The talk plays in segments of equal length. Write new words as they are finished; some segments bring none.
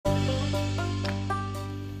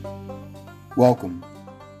Welcome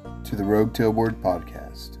to the Rogue Tailboard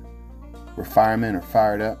Podcast, where firemen are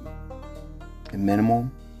fired up and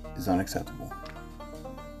minimal is unacceptable.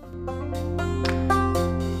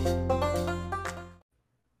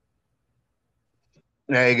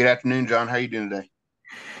 Hey, good afternoon, John. How you doing today?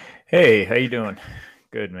 Hey, how you doing?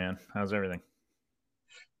 Good, man. How's everything?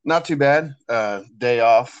 Not too bad. Day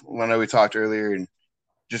off. I know we talked earlier and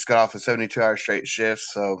just got off a 72-hour straight shift,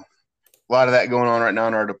 so a lot of that going on right now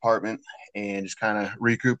in our department and just kind of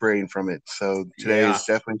recuperating from it. So today is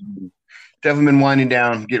definitely been winding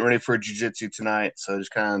down, getting ready for jiu-jitsu tonight. So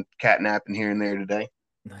just kind of catnapping here and there today.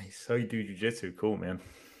 Nice. So you do jiu-jitsu. Cool, man.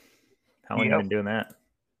 How long you been doing that?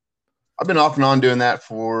 I've been off and on doing that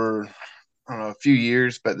for, I don't know, a few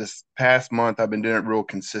years, but this past month I've been doing it real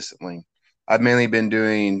consistently. I've mainly been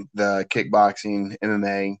doing the kickboxing,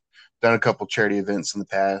 MMA, done a couple charity events in the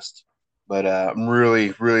past, but I'm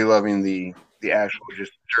really, really loving the actual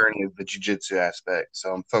just journey of the jiu-jitsu aspect.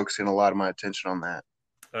 So I'm focusing a lot of my attention on that.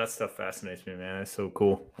 That stuff fascinates me, man. That's so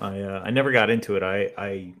cool. I never got into it.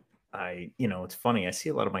 I it's funny. I see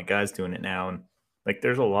a lot of my guys doing it now, and like,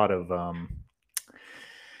 there's a lot of I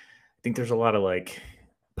think there's a lot of like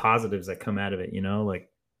positives that come out of it.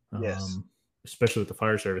 Yes. Especially with the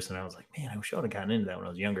fire service. And I was like, man, I wish I would have gotten into that when I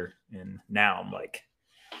was younger. And now I'm like,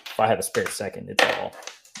 if I have a spare second, it's all,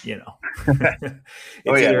 it's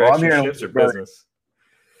either extra shifts or business.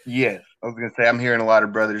 Yes, I was gonna say I'm hearing a lot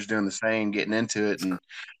of brothers doing the same, getting into it, and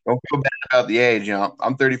don't feel bad about the age.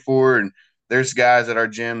 I'm 34, and there's guys at our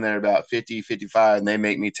gym that are about 50, 55, and they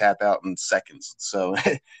make me tap out in seconds. So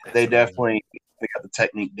they definitely got the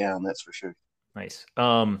technique down. That's for sure. Nice.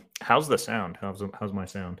 How's the sound? How's my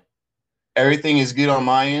sound? Everything is good on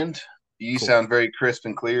my end. You sound very crisp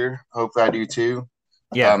and clear. Hopefully, I do too.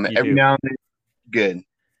 Yeah, every now and then, good.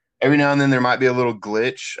 Every now and then there might be a little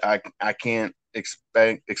glitch. I can't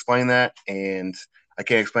explain that, and I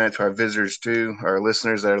can't explain it to our visitors too, our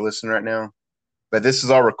listeners that are listening right now. But this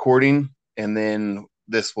is all recording, and then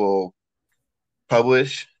this will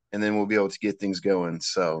publish, and then we'll be able to get things going.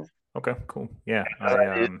 So okay, cool. Yeah,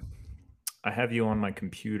 I have you on my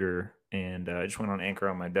computer, and I just went on Anchor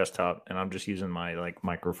on my desktop, and I'm just using my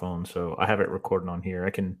microphone, so I have it recording on here.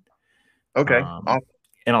 I can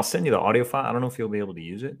and I'll send you the audio file. I don't know if you'll be able to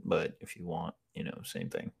use it, but if you want, same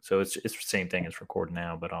thing. So it's the same thing as recording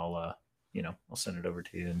now, but I'll send it over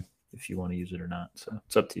to you, and if you want to use it or not. So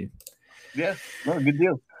it's up to you. Yeah, no, good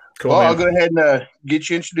deal. Cool, well, man. I'll go ahead and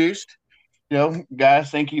get you introduced.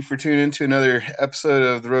 Guys, thank you for tuning into another episode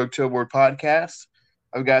of the Rogue Tailboard Podcast.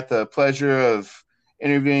 I've got the pleasure of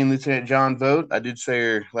interviewing Lieutenant John Vought. I did say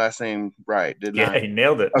your last name right, didn't I? Yeah, he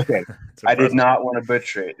nailed it. Okay. I did not want to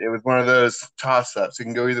butcher it. It was one of those toss-ups. It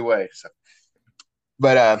can go either way. So.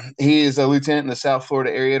 But he is a lieutenant in the South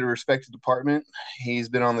Florida area at a respected department. He's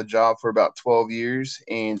been on the job for about 12 years,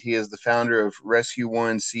 and he is the founder of Rescue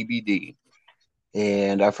One CBD.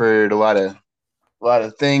 And I've heard a lot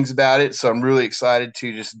of things about it, so I'm really excited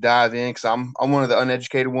to just dive in because I'm one of the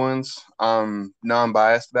uneducated ones. I'm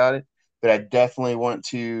non-biased about it, but I definitely want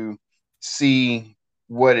to see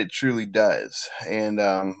what it truly does, and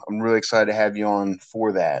I'm really excited to have you on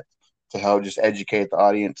for that to help just educate the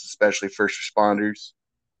audience, especially first responders.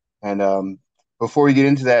 And before we get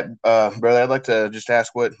into that, brother, I'd like to just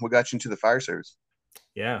ask what got you into the fire service.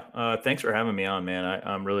 Yeah, thanks for having me on, man.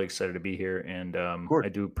 I'm really excited to be here, and I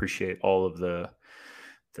do appreciate all of the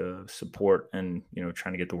support and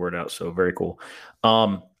trying to get the word out. So very cool.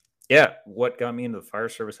 Yeah, what got me into the fire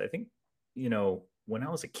service? I think when I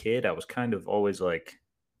was a kid, I was kind of always like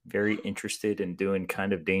very interested in doing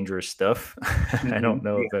kind of dangerous stuff. I don't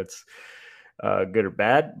know if that's good or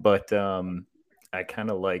bad, but I kind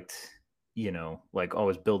of liked like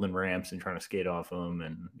always building ramps and trying to skate off them,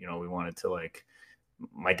 and we wanted to like.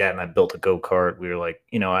 My dad and I built a go-kart. We were like,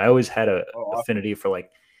 I always had a affinity for like,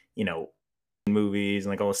 movies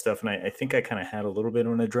and like all this stuff. And I think I kind of had a little bit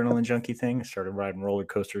of an adrenaline junkie thing. I started riding roller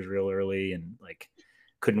coasters real early and like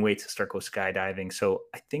couldn't wait to start go skydiving. So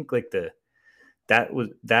I think like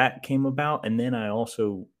that came about. And then I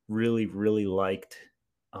also really, really liked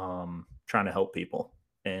trying to help people.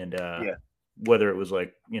 And whether it was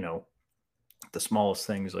like, the smallest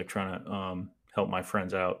things, like trying to help my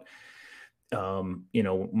friends out.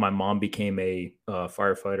 My mom became a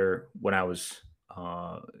firefighter when I was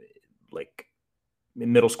like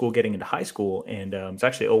in middle school, getting into high school, and it's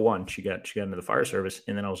actually 01. She got into the fire service,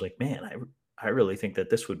 and then I was like, man, I really think that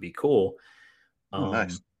this would be cool.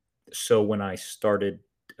 Nice. So when I started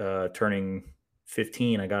turning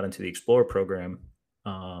 15, I got into the Explorer program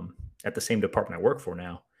at the same department I work for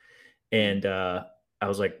now, and I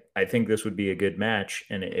was like, I think this would be a good match,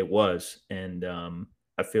 and it was, and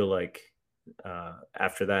I feel like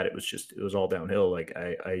after that, it was all downhill. Like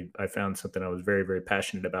I found something I was very, very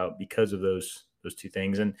passionate about because of those two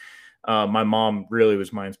things. And my mom really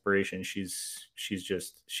was my inspiration. She's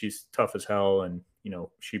tough as hell. And,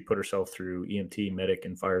 she put herself through EMT, medic,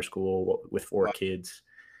 and fire school with four Wow. kids.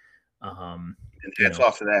 Um, And you hats know,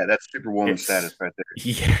 off to that. That's superwoman status it's, right there.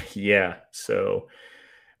 yeah, yeah. So,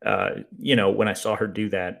 when I saw her do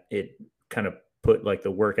that, it kind of put like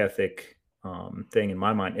the work ethic thing in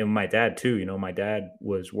my mind, and my dad too. My dad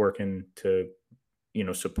was working to,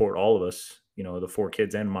 support all of us, the four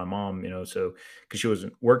kids and my mom, so because she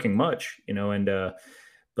wasn't working much, and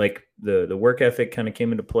like the work ethic kind of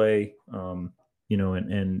came into play,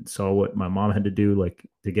 and saw what my mom had to do, like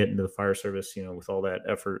to get into the fire service, with all that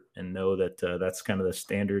effort, and know that that's kind of the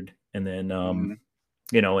standard. And then, Mm-hmm.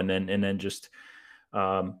 and then just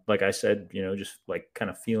like I said, just like kind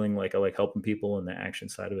of feeling like I like helping people and the action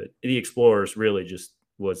side of it. The Explorers really just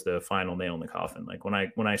was the final nail in the coffin. Like when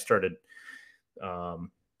I started,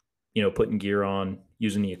 um, putting gear on,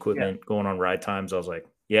 using the Yeah. equipment, going on ride times, I was like,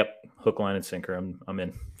 yep, hook, line, and sinker. I'm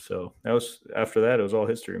in. So that was after that, it was all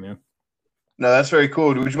history, man. No, that's very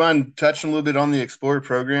cool. Would you mind touching a little bit on the Explorer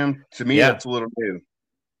program? To me, Yeah, that's a little new.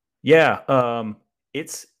 yeah.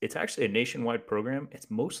 It's actually a nationwide program. Okay.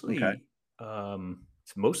 It's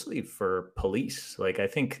mostly for police. Like I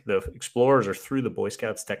think the Explorers are through the Boy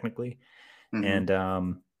Scouts technically, Mm-hmm. and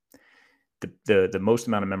the most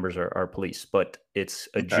amount of members are police, but it's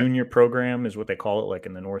a Okay. junior program is what they call it, like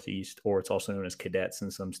in the Northeast, or it's also known as cadets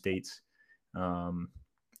in some states. Um,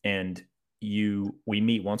 and we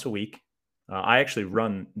meet once a week. I actually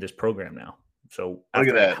run this program now. So Look at after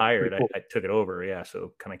I got that. hired, Pretty I, cool. I took it over. Yeah.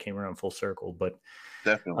 So kind of came around full circle, but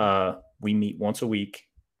Definitely. we meet once a week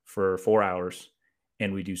for 4 hours,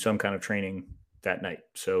 and we do some kind of training that night.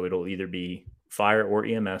 So it'll either be fire or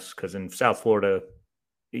EMS, because in South Florida,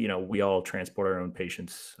 we all transport our own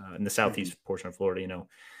patients in the Mm-hmm. southeast portion of Florida,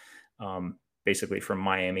 basically from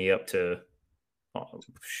Miami up to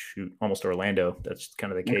almost Orlando. That's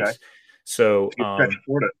kind of the Okay. case. So, It's a good stretch of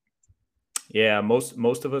Florida. yeah,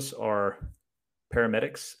 most of us are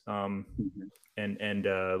paramedics. Mm-hmm. And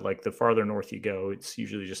like the farther north you go, it's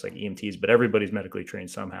usually just like EMTs, but everybody's medically trained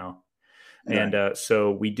somehow. And Right.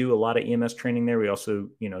 so we do a lot of EMS training there. We also,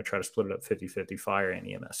 try to split it up 50-50 fire and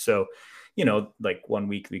EMS. So, like one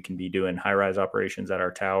week we can be doing high rise operations at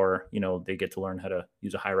our tower. They get to learn how to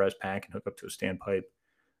use a high rise pack and hook up to a standpipe.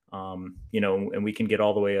 And we can get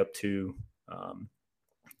all the way up to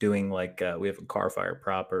doing like we have a car fire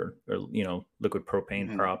prop or liquid propane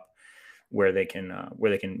Mm-hmm. prop where they can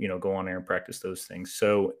go on air and practice those things.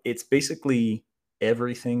 So it's basically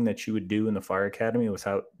everything that you would do in the fire academy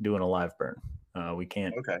without doing a live burn. We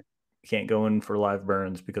Okay. can't go in for live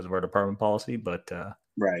burns because of our department policy, but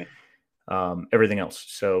Right. everything else.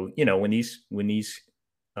 So when these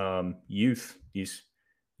youth, these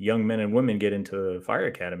young men and women get into the fire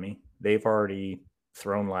academy, they've already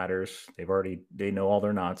thrown ladders. They know all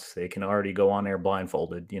their knots. They can already go on air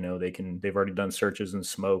blindfolded. They've already done searches and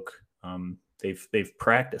smoke. They've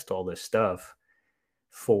practiced all this stuff.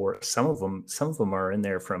 For some of them are in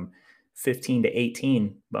there from 15 to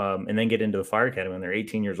 18, and then get into the fire academy when they're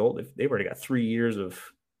 18 years old. They've already got 3 years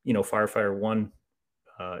of firefighter one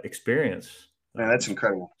experience. Man, that's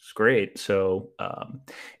incredible. It's great. So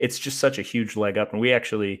it's just such a huge leg up, and we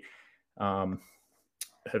actually um,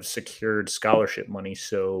 have secured scholarship money.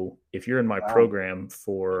 So if you're in my Wow. program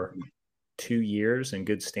for 2 years in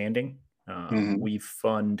good standing, Mm-hmm. we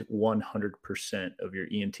fund 100% of your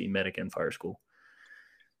EMT, medic, and fire school,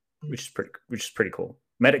 which is pretty cool.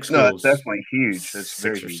 Medic No, that's schools definitely huge. That's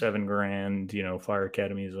very six or huge. $7,000. Fire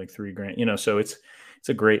academy is like $3,000. So it's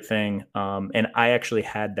a great thing. And I actually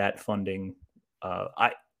had that funding.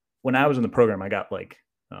 I When I was in the program, I got like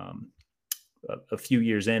a few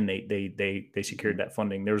years in, they secured that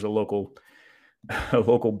funding. There was a local a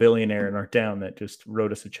local billionaire in our town that just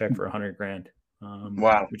wrote us a check for $100,000,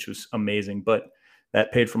 Wow. which was amazing. But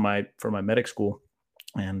that paid for my medic school,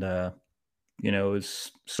 and it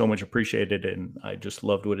was so much appreciated, and I just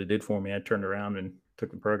loved what it did for me. I turned around and took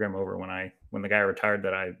the program over when the guy retired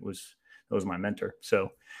that was my mentor. So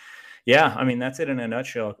yeah, I mean that's it in a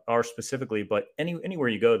nutshell. Ours specifically, but anywhere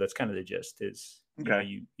you go, that's kind of the gist. Is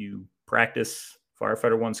Okay. you practice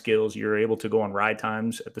firefighter one skills. You're able to go on ride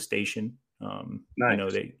times at the station.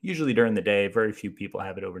 Nice. They usually during the day. Very few people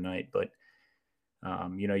have it overnight, but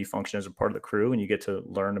you function as a part of the crew, and you get to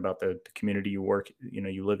learn about the community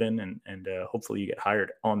you live in, and hopefully you get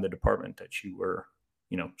hired on the department that you were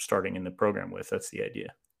starting in the program with. That's the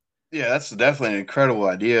idea. Yeah, that's definitely an incredible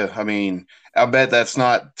idea. I mean, I bet that's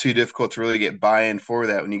not too difficult to really get buy-in for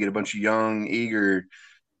that when you get a bunch of young, eager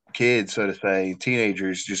kids, so to say,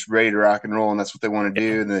 teenagers, just ready to rock and roll, and that's what they want to Yeah.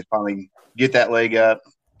 do. And they finally get that leg up.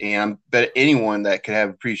 And but anyone that could have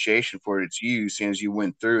appreciation for it, it's you, seeing as you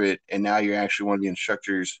went through it, and now you're actually one of the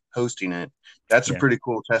instructors hosting it. That's a Yeah. pretty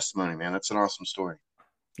cool testimony, man. That's an awesome story.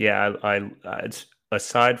 Yeah. It's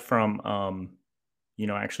aside from,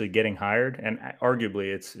 actually getting hired, and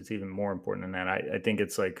arguably it's even more important than that. I think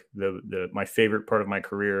it's like my favorite part of my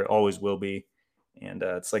career, always will be. And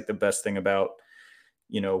it's like the best thing about,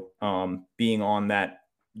 being on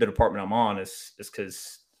the department I'm on is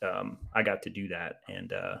because I got to do that.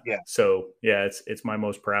 And Yeah. so yeah, it's my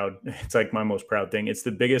most proud. It's like my most proud thing. It's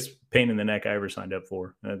the biggest pain in the neck I ever signed up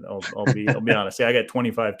for. And I'll be honest. Yeah, I got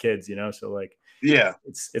 25 kids, so like Yeah.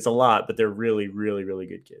 it's a lot, but they're really, really, really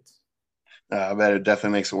good kids. I bet it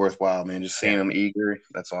definitely makes it worthwhile, man. Just seeing Yeah. them eager.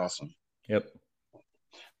 That's awesome. Yep.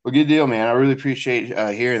 Well, good deal, man. I really appreciate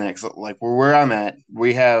hearing that. 'Cause, like where I'm at,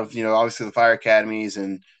 we have obviously the fire academies,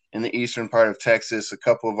 and in the eastern part of Texas, a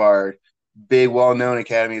couple of our big, well-known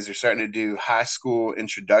academies are starting to do high school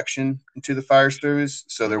introduction into the fire service.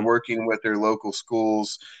 So they're Mm-hmm. working with their local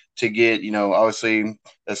schools to get obviously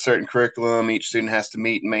a certain curriculum. Each student has to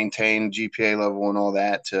meet and maintain GPA level and all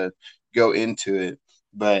that to go into it.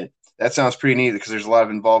 But that sounds pretty neat because there's a lot of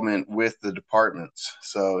involvement with the departments.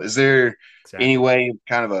 So is there any Exactly. way,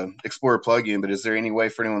 kind of a Explorer plugin, but is there any way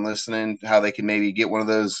for anyone listening how they can maybe get one of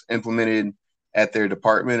those implemented at their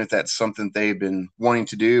department if that's something they've been wanting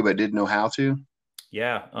to do but didn't know how to?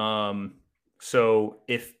 Yeah. So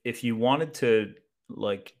if you wanted to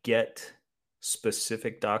like get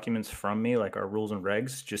specific documents from me, like our rules and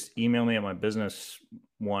regs, just email me at my business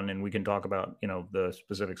one and we can talk about, the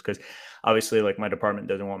specifics. Cause obviously like my department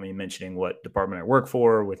doesn't want me mentioning what department I work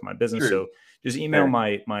for with my business. True. So just email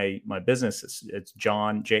Fair. my business. It's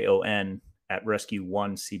John, Jon at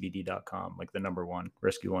rescue1cbd.com, like the number one,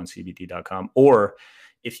 rescue1cbd.com. Or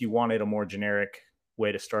if you wanted a more generic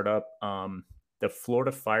way to start up, the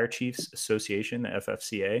Florida Fire Chiefs Association, the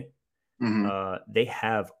FFCA, Mm-hmm. they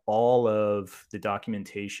have all of the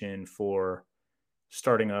documentation for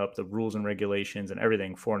starting up, the rules and regulations and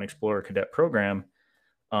everything for an Explorer Cadet program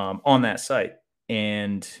on that site.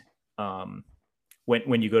 And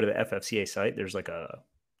when you go to the FFCA site,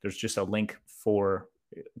 there's just a link for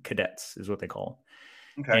cadets, is what they call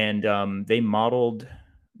them. Okay. And they modeled,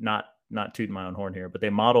 not tooting my own horn here, but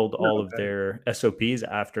they modeled No, all of okay. their SOPs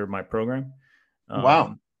after my program. Wow.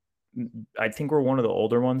 Um, I think we're one of the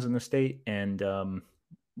older ones in the state, and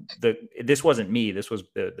this wasn't me. This was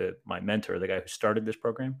my mentor, the guy who started this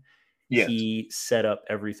program. Yes. He set up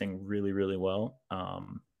everything really, really well,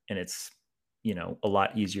 and it's a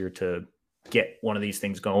lot easier to get one of these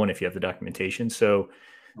things going if you have the documentation. So,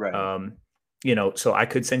 Right. um, so I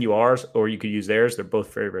could send you ours, or you could use theirs. They're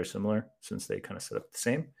both very, very similar since they kind of set up the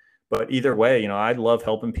same. But either way, I love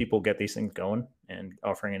helping people get these things going and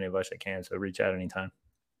offering any advice I can. So reach out anytime.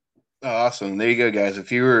 Oh, awesome. There you go, guys.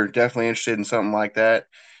 If you were definitely interested in something like that,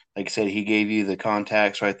 like I said, he gave you the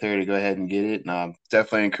contacts right there to go ahead and get it. And I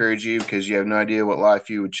definitely encourage you because you have no idea what life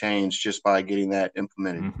you would change just by getting that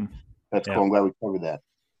implemented. Mm-hmm. That's Yeah. cool. I'm glad we covered that.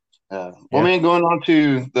 Well, Yeah. man, going on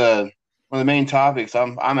to one of the main topics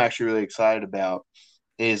I'm actually really excited about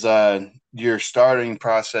is your starting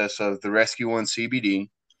process of the Rescue One CBD.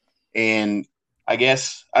 And I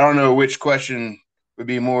guess I don't know which question would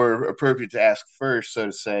be more appropriate to ask first, so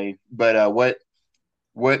to say. But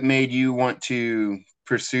what made you want to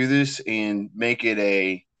pursue this and make it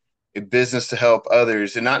a business to help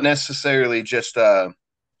others, and not necessarily just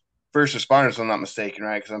first responders? If I'm not mistaken,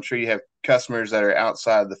 right? Because I'm sure you have customers that are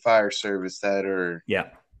outside the fire service that are,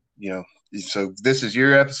 Yeah. you know. So this is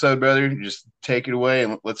your episode, brother. Just take it away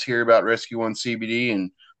and let's hear about Rescue One CBD and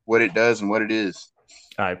what it does and what it is.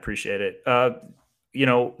 I appreciate it.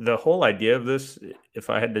 The whole idea of this, if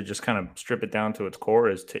I had to just kind of strip it down to its core,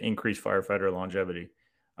 is to increase firefighter longevity.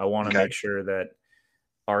 I want to Okay. make sure that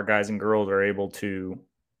our guys and girls are able to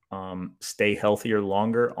stay healthier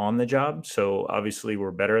longer on the job. So obviously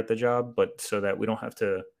we're better at the job, but so that we don't have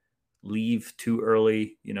to leave too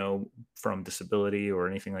early, from disability or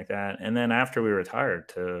anything like that. And then after we retire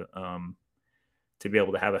to be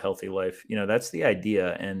able to have a healthy life, that's the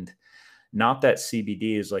idea. And not that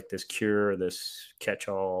CBD is like this cure, this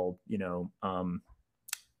catch-all,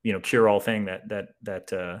 cure-all thing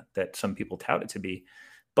that some people tout it to be.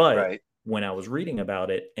 But Right. when I was reading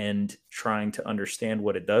about it and trying to understand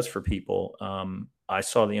what it does for people, I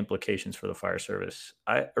saw the implications for the fire service.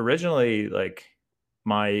 I originally, like,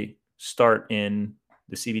 my start in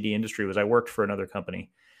the CBD industry was I worked for another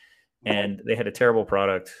company, Okay. and they had a terrible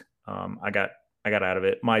product. I got I got out of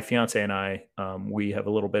it. My fiance and I, we have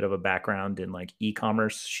a little bit of a background in like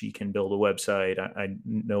e-commerce. She can build a website. I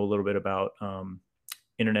know a little bit about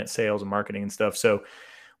internet sales and marketing and stuff. So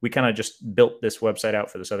we kind of just built this website out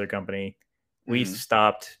for this other company. We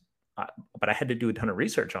stopped, but I had to do a ton of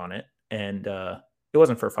research on it. And it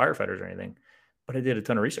wasn't for firefighters or anything, but I did a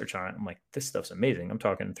ton of research on it. I'm like, this stuff's amazing. I'm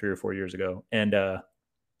talking 3 or 4 years ago. And,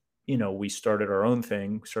 we started our own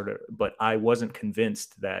thing, but I wasn't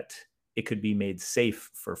convinced that it could be made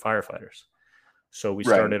safe for firefighters. So we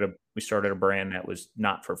Right. started a brand that was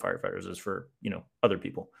not for firefighters, it was for, other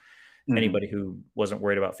people, anybody who wasn't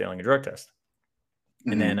worried about failing a drug test.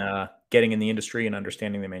 And then getting in the industry and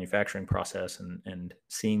understanding the manufacturing process and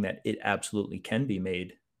seeing that it absolutely can be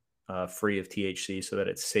made free of THC so that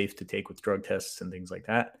it's safe to take with drug tests and things like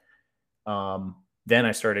that. Then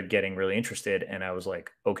I started getting really interested, and I was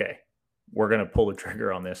like, okay, we're going to pull the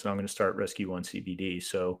trigger on this, and I'm going to start Rescue One CBD.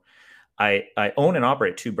 So I own and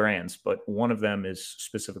operate 2 brands, but one of them is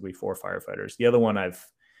specifically for firefighters. The other one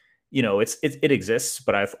it exists,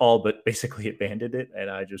 but I've all but basically abandoned it,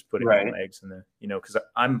 and I just putting all my eggs in the, because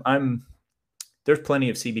there's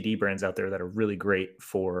plenty of CBD brands out there that are really great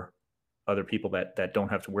for other people that don't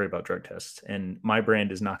have to worry about drug tests. And my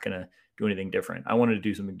brand is not going to do anything different. I wanted to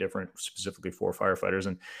do something different specifically for firefighters.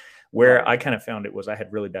 And where I kind of found it was I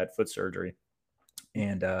had really bad foot surgery.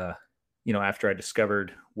 And, after I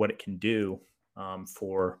discovered what it can do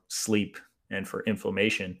for sleep and for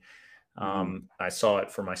inflammation, I saw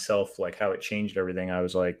it for myself, like how it changed everything. I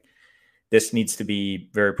was like, this needs to be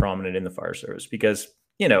very prominent in the fire service because,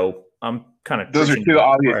 I'm kind of, those are 2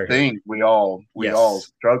 obvious things we all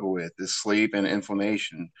struggle with, is sleep and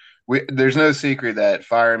inflammation. There's no secret that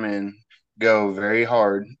firemen go very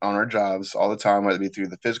hard on our jobs all the time, whether it be through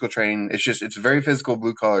the physical training. It's a very physical,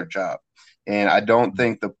 blue collar job. And I don't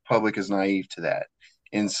think the public is naive to that.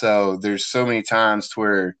 And so there's so many times to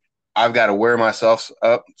where I've got to wear myself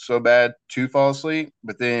up so bad to fall asleep,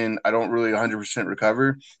 but then I don't really 100% recover.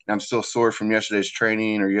 And I'm still sore from yesterday's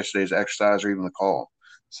training or yesterday's exercise or even the call.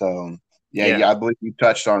 So yeah, I believe you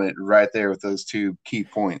touched on it right there with those 2 key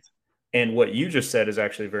points. And what you just said is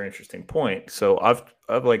actually a very interesting point. So I've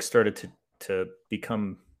like started to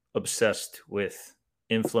become obsessed with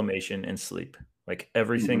inflammation and sleep, like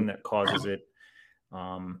everything that causes it,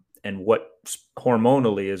 and what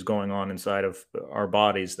hormonally is going on inside of our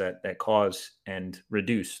bodies that cause and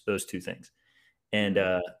reduce those 2 things. And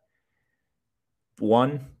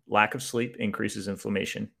one, lack of sleep increases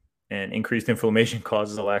inflammation, and increased inflammation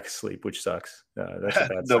causes a lack of sleep, which sucks. That's a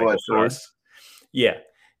bad cycle for us. Yeah.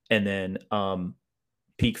 And then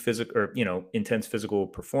peak physical or, intense physical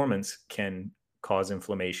performance can cause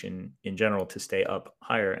inflammation in general to stay up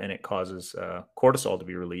higher, and it causes cortisol to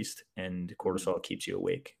be released, and cortisol keeps you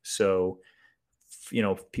awake. So,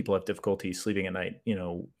 people have difficulty sleeping at night.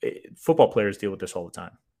 Football players deal with this all the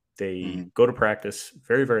time. They go to practice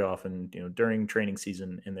very, very often, during training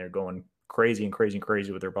season, and they're going crazy and crazy and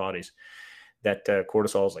crazy with their bodies. That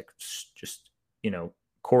cortisol is like just,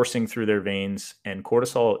 coursing through their veins, and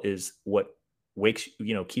cortisol is what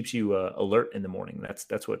keeps you alert in the morning.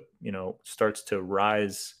 That's what, starts to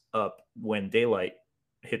rise up when daylight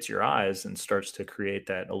hits your eyes and starts to create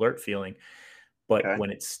that alert feeling. But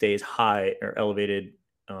when it stays high or elevated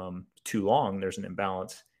too long, there's an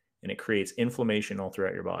imbalance, and it creates inflammation all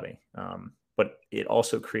throughout your body. But it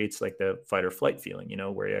also creates like the fight or flight feeling,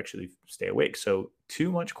 where you actually stay awake. So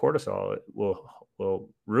too much cortisol will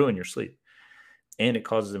ruin your sleep, and it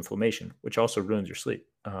causes inflammation, which also ruins your sleep.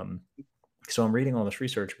 So I'm reading all this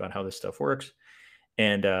research about how this stuff works,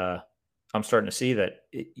 and I'm starting to see that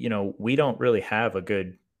we don't really have a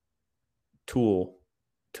good tool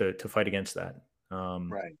to fight against that.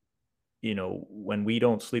 Right. When we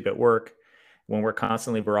don't sleep at work, when we're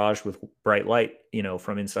constantly barraged with bright light,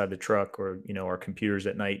 from inside the truck or, our computers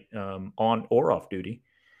at night, on or off duty,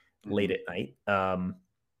 late at night,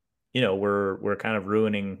 we're kind of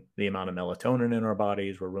ruining the amount of melatonin in our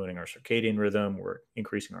bodies. We're ruining our circadian rhythm. We're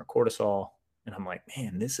increasing our cortisol. And I'm like,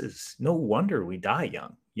 man, this is no wonder we die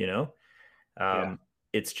young,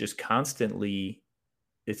 It's just constantly,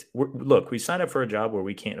 look, we signed up for a job where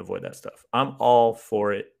we can't avoid that stuff. I'm all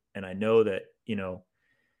for it. And I know that,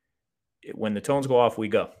 when the tones go off, we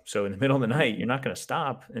go. So in the middle of the night, you're not going to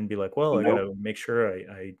stop and be like, well, I got to make sure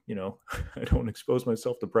I I don't expose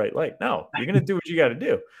myself to bright light. No, you're going to do what you got to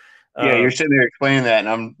do. Yeah, you're sitting there explaining that, and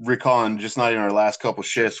I'm recalling just not even our last couple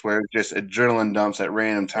shifts where just adrenaline dumps at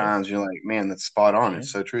random times. You're like, man, that's spot on. It's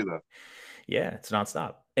so true, though. Yeah, it's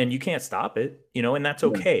nonstop, and you can't stop it, and that's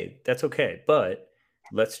okay. That's okay. But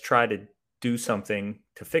let's try to do something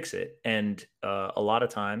to fix it. And a lot of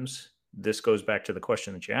times, this goes back to the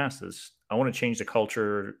question that you asked is I want to change the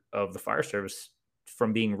culture of the fire service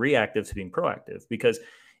from being reactive to being proactive, because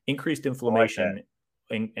increased inflammation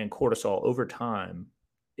and cortisol over time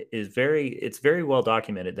it's very well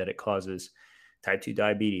documented that it causes type 2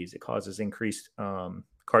 diabetes. It causes increased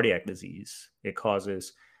cardiac disease. It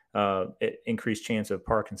causes increased chance of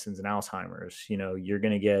Parkinson's and Alzheimer's. You're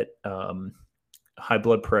going to get high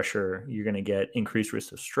blood pressure. You're going to get increased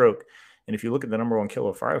risk of stroke. And if you look at the number one killer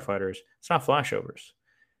of firefighters, it's not flashovers.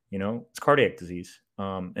 It's cardiac disease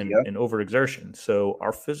and overexertion. So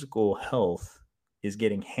our physical health is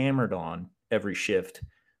getting hammered on every shift,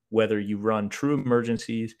 whether you run true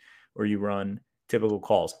emergencies or you run typical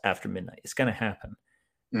calls after midnight. It's going to happen.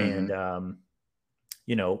 Mm-hmm.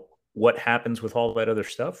 And, what happens with all that other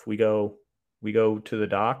stuff? We go to the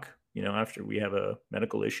doc, after we have a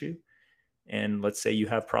medical issue. And let's say you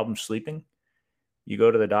have problems sleeping. You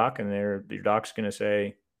go to the doc and your doc's going to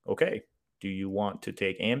say, okay, do you want to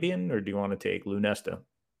take Ambien or do you want to take Lunesta?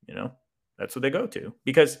 That's what they go to,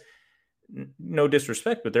 because no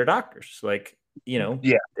disrespect, but they're doctors. Like,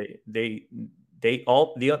 they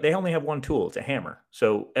only have one tool. It's a hammer.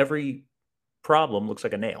 So every problem looks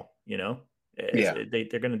like a nail,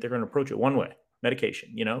 they're going to approach it one way,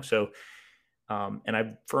 medication, So, and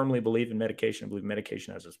I firmly believe in medication. I believe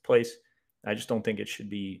medication has its place. I just don't think it should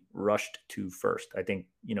be rushed to first. I think,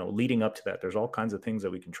 leading up to that, there's all kinds of things that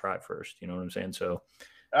we can try first. You know what I'm saying? So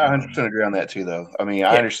I 100% agree on that too, though. I mean,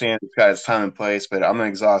 I understand it's got its time and place, but I'm going to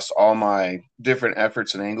exhaust all my different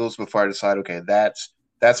efforts and angles before I decide, okay, that's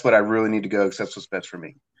what I really need to go, because that's what's best for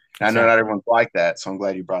me. And I know not everyone's like that, so I'm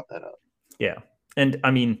glad you brought that up. Yeah. And I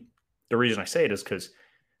mean, the reason I say it is because,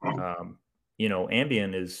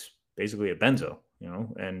 Ambien is basically a benzo,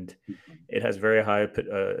 and it has very high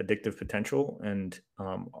addictive potential. And,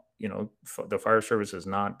 the fire service is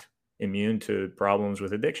not immune to problems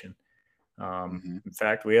with addiction. In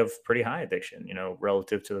fact, we have pretty high addiction,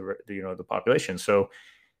 relative to the population. So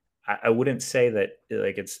I wouldn't say that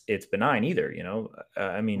like it's benign either.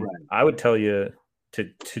 I mean, right. I would tell you to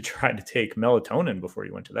try to take melatonin before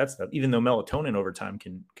you went to that stuff, even though melatonin over time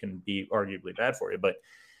can be arguably bad for you. But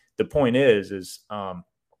the point is,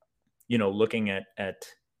 looking at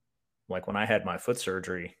like when I had my foot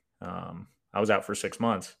surgery, I was out for 6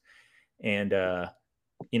 months, and, I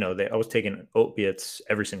was taking opiates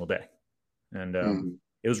every single day. And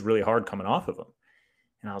it was really hard coming off of them.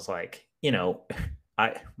 And I was like,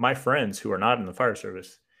 my friends who are not in the fire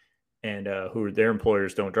service and who their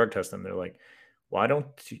employers don't drug test them, they're like, why don't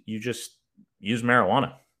you just use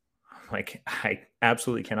marijuana? I'm like, I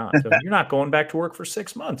absolutely cannot. So you're not going back to work for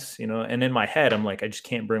 6 months, And in my head, I'm like, I just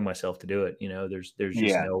can't bring myself to do it. There's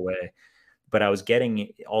just no way. But I was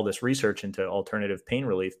getting all this research into alternative pain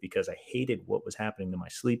relief because I hated what was happening to my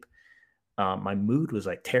sleep. My mood was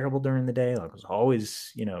like terrible during the day. Like I was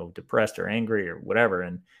always, depressed or angry or whatever.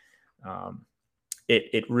 And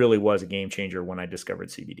it really was a game changer when I discovered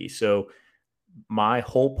CBD. So my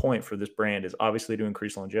whole point for this brand is obviously to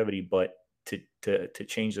increase longevity, but to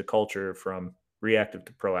change the culture from reactive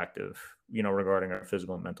to proactive, regarding our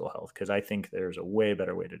physical and mental health. Cause I think there's a way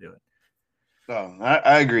better way to do it. Oh,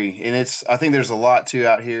 I agree. And I think there's a lot too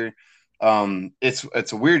out here.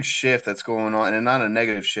 It's a weird shift that's going on, and not a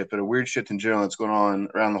negative shift, but a weird shift in general that's going on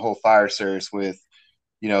around the whole fire service with,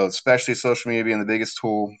 especially social media being the biggest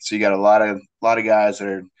tool. So you got a lot of guys that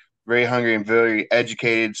are very hungry and very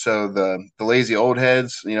educated. So the lazy old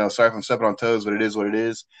heads, sorry if I'm stepping on toes, but it is what it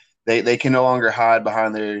is. They can no longer hide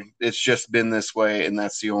behind it's just been this way and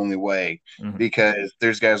that's the only way, because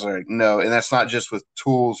there's guys that are like, no, and that's not just with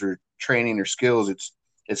tools or training or skills. It's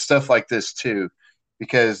stuff like this too,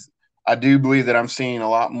 because I do believe that I'm seeing a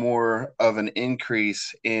lot more of an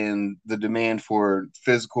increase in the demand for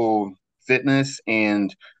physical fitness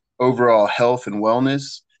and overall health and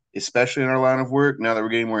wellness, especially in our line of work, now that we're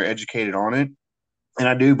getting more educated on it. And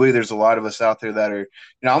I do believe there's a lot of us out there that are,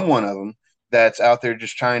 I'm one of them, that's out there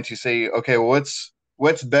just trying to say, okay, well,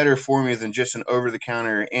 what's better for me than just an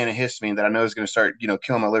over-the-counter antihistamine that I know is going to start,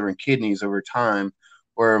 killing my liver and kidneys over time,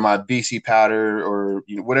 or my BC powder, or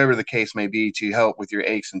whatever the case may be, to help with your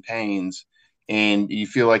aches and pains, and you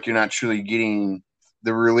feel like you're not truly getting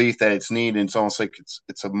the relief that it's needed. It's almost like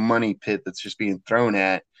it's a money pit that's just being thrown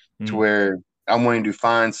at, to where I'm wanting to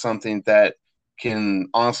find something that can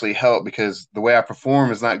honestly help, because the way I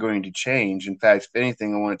perform is not going to change. In fact, if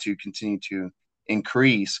anything, I want it to continue to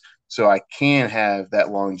increase so I can have that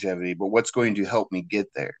longevity. But what's going to help me get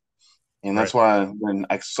there? And that's why when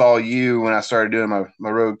I saw you, when I started doing my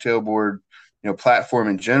Rogue Tailboard, platform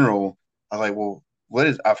in general, I was like, well,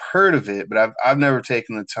 I've heard of it, but I've never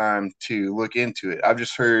taken the time to look into it. I've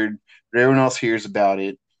just heard that everyone else hears about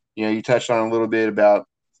it. You touched on a little bit about,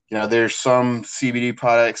 there's some CBD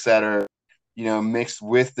products that are, mixed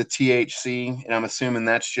with the THC, and I'm assuming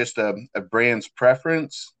that's just a brand's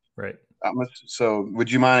preference. Right. So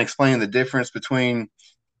would you mind explaining the difference between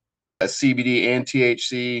a CBD and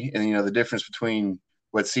THC, and the difference between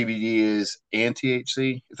what CBD is and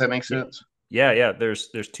THC, if that makes Yeah. sense? Yeah. There's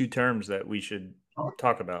two terms that we should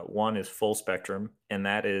talk about. One is full spectrum, and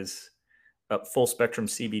that is full spectrum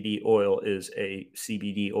CBD oil is a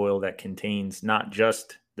CBD oil that contains not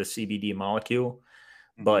just the CBD molecule,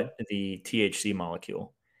 Mm-hmm. but the THC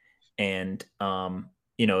molecule. And,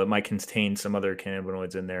 it might contain some other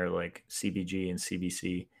cannabinoids in there like CBG and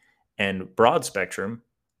CBC. And broad spectrum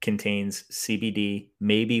contains CBD,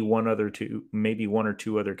 maybe one or two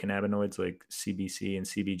other cannabinoids like CBC and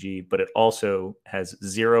CBG, but it also has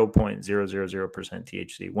 0.000%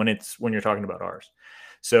 THC when you're talking about ours.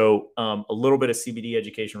 So a little bit of CBD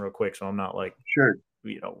education real quick. So I'm not like, Sure.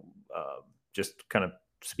 just kind of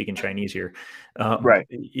speaking Chinese here. Right.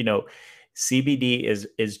 CBD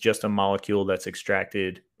is just a molecule that's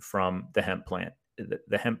extracted from the hemp plant.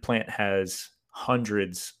 The hemp plant has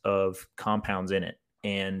hundreds of compounds in it,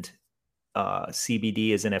 and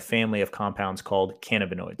CBD is in a family of compounds called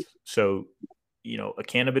cannabinoids. So, a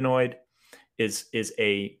cannabinoid is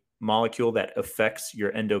a molecule that affects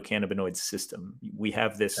your endocannabinoid system. We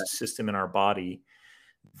have this system in our body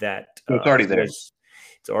that So it's already there.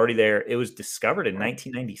 it's already there. It was discovered in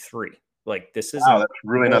 1993. Like this Wow, isn't that's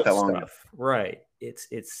really not old that long ago. stuff, right? It's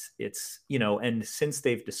and since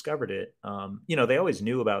they've discovered it, they always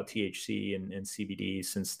knew about THC and CBD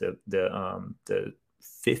since the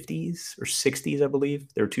 50s or 60s, I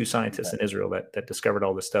believe. There were two scientists in Israel that discovered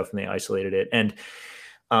all this stuff, and they isolated it. And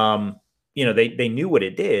they knew what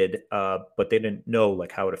it did, but they didn't know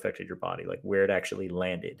like how it affected your body, like where it actually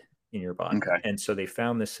landed in your body. Okay. And so they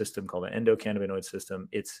found this system called the endocannabinoid system.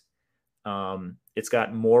 It's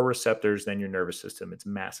got more receptors than your nervous system. It's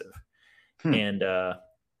massive. And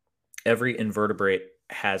every invertebrate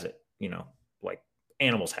has it, like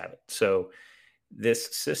animals have it. So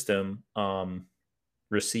this system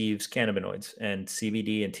receives cannabinoids, and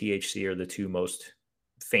CBD and THC are the two most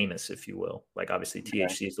famous, if you will. Like obviously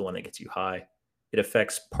THC is the one that gets you high. It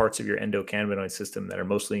affects parts of your endocannabinoid system that are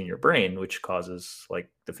mostly in your brain, which causes like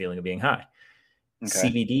the feeling of being high. Okay.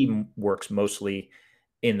 CBD works mostly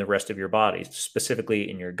in the rest of your body, specifically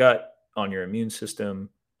in your gut, on your immune system,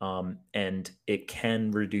 and it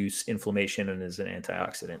can reduce inflammation and is an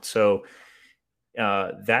antioxidant. So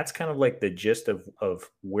that's kind of like the gist of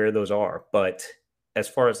where those are. But as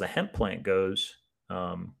far as the hemp plant goes,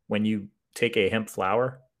 when you take a hemp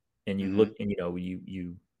flower and you look and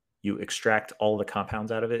you extract all the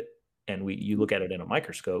compounds out of it, and you look at it in a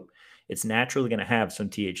microscope, it's naturally going to have some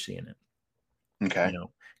THC in it. Okay.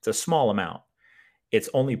 It's a small amount. It's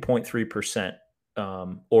only 0.3%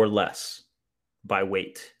 or less by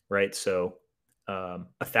weight, right? So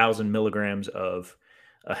 1,000 milligrams of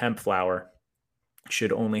a hemp flower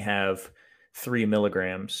should only have 3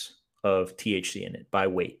 milligrams of THC in it by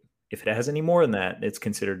weight. If it has any more than that, it's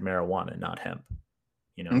considered marijuana, not hemp.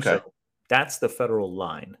 Okay. So that's the federal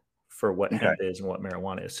line for what Okay. hemp is and what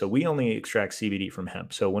marijuana is. So we only extract CBD from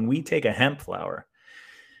hemp. So when we take a hemp flower,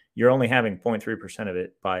 you're only having 0.3% of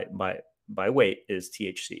it by weight is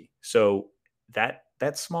THC. So that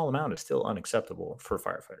small amount is still unacceptable for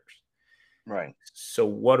firefighters. Right. So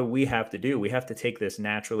what do we have to do? We have to take this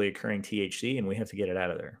naturally occurring THC and we have to get it out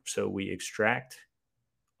of there. So we extract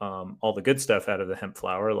all the good stuff out of the hemp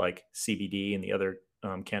flower, like CBD and the other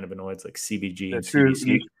cannabinoids like CBG and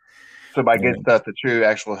CBC. So by good stuff, the true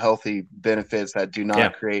actual healthy benefits that do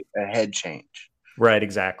not create a head change. Right,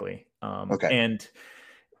 exactly. Okay. And,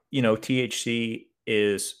 THC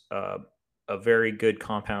is a very good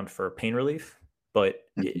compound for pain relief, but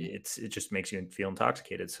it just makes you feel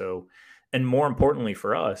intoxicated. So, and more importantly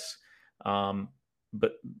for us,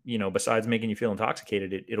 but, besides making you feel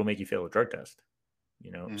intoxicated, it'll make you fail a drug test,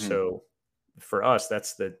 So for us,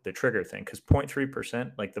 that's the trigger thing, because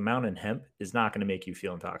 0.3%, like the amount in hemp, is not going to make you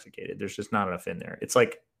feel intoxicated. There's just not enough in there. It's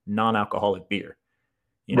like non-alcoholic beer.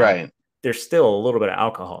 Right. There's still a little bit of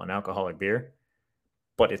alcohol in alcoholic beer,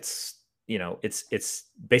 but it's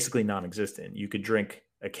basically non-existent. You could drink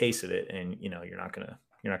a case of it and you're not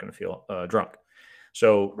gonna feel drunk.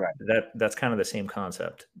 So that's kind of the same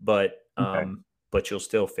concept, but you'll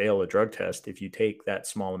still fail a drug test if you take that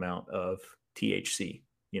small amount of THC.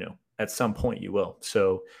 At some point you will.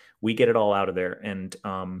 So we get it all out of there, and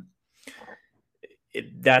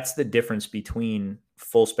that's the difference between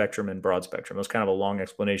full spectrum and broad spectrum. It was kind of a long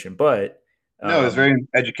explanation, but no, it's very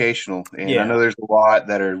educational, and I know there's a lot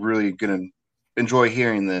that are really going to enjoy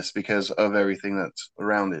hearing this because of everything that's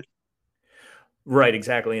around it. Right,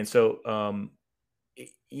 exactly. And so,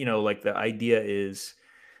 like the idea is,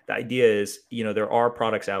 there are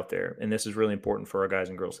products out there, and this is really important for our guys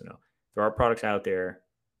and girls to know. There are products out there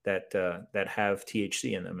that have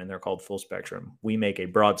THC in them, and they're called full spectrum. We make a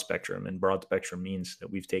broad spectrum, and broad spectrum means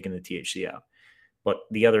that we've taken the THC out. But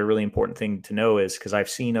the other really important thing to know is, because I've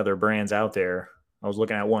seen other brands out there. I was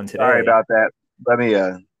looking at one Sorry today. about that. Let me.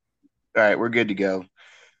 All right, we're good to go.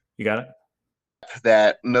 You got it?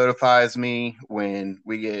 That notifies me when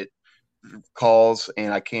we get calls,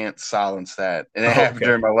 and I can't silence that. And it happened Okay.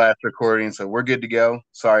 during my last recording, so we're good to go.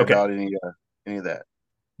 Sorry Okay. about any of that.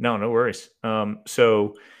 No worries.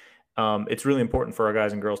 So it's really important for our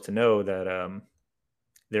guys and girls to know that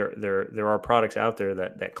there are products out there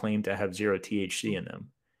that claim to have zero THC in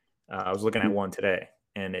them. I was looking at one today,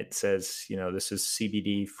 and it says, this is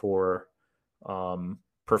CBD for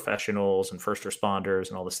professionals and first responders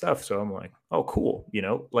and all this stuff. So I'm like, oh, cool.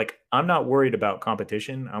 Like, I'm not worried about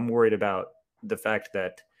competition. I'm worried about the fact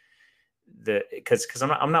that because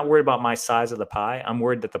I'm not worried about my size of the pie. I'm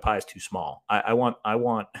worried that the pie is too small. I want I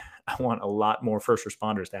want a lot more first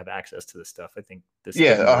responders to have access to this stuff. I think the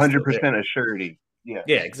Yeah, stigma is still 100% there. a surety. Yeah.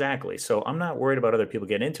 Yeah, exactly. So I'm not worried about other people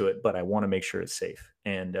getting into it, but I want to make sure it's safe.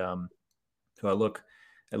 And so I look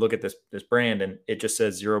at this brand, and it just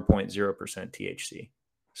says 0.0% THC.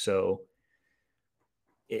 So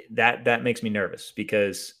that makes me nervous,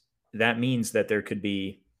 because that means that there could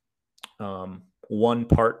be 1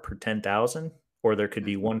 part per 10,000, or there could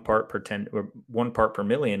be 1 part per 10 or 1 part per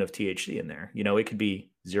million of THC in there. It could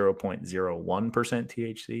be 0.01%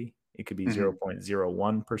 THC. It could be Mm-hmm.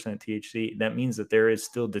 0.01% THC. That means that there is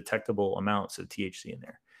still detectable amounts of THC in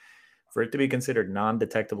there. For it to be considered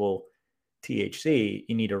non-detectable THC,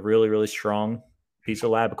 you need a really, really strong piece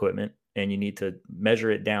of lab equipment, and you need to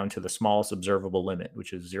measure it down to the smallest observable limit,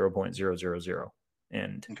 which is 0.000.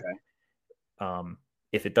 And Okay.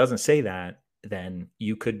 if it doesn't say that, then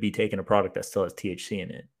you could be taking a product that still has THC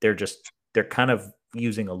in it. They're kind of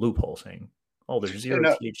using a loophole, saying, oh, there's Yeah, zero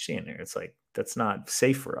no, THC in there. It's like, that's not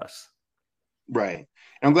safe for us. right.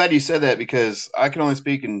 And I'm glad you said that, because I can only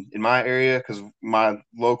speak in my area, because my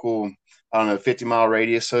local, I don't know, 50-mile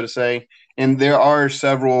radius, so to say. And there are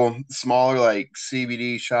several smaller, like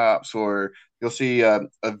CBD shops, or you'll see a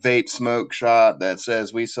vape smoke shop that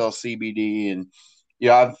says we sell CBD. And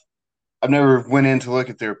I've never went in to look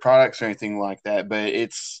at their products or anything like that, but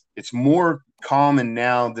it's more common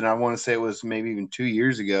now than I want to say it was maybe even 2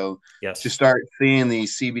 years ago, to Yes. start seeing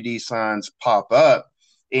these CBD signs pop up.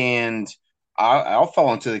 And I'll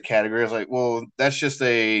fall into the category. I was like, well, that's just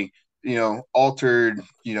a altered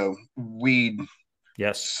weed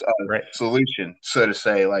Yes. Right. solution, so to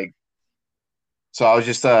say. Like, so I was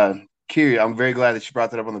just curious. I'm very glad that you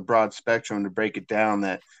brought that up on the broad spectrum, to break it down,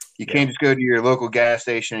 that you Yeah. can't just go to your local gas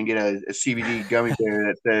station and get a CBD gummy bear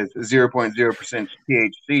that says 0.0%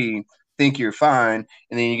 THC, think you're fine,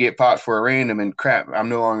 and then you get popped for a random, and crap, I'm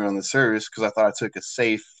no longer on the service because I thought I took a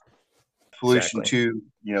safe solution Exactly.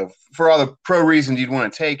 to, for all the pro reasons you'd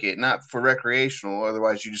want to take it, not for recreational.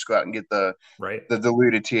 Otherwise, you just go out and get Right. the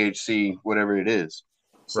diluted THC, whatever it is.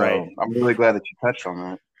 So Right. I'm really glad that you touched on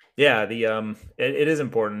that. Yeah, it is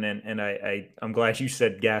important, and I'm glad you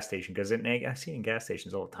said gas station, because I see it in gas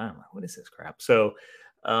stations all the time. Like, what is this crap? So,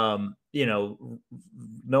 knowing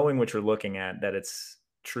what you're looking at, that it's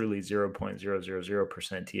truly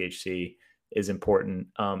 0.000% THC is important,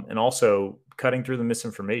 and also cutting through the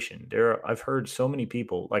misinformation. I've heard so many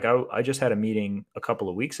people. Like, I just had a meeting a couple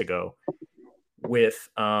of weeks ago with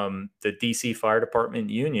the DC Fire Department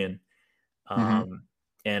Union, Mm-hmm. um,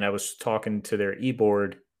 and I was talking to their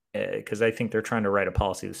e-board, because I think they're trying to write a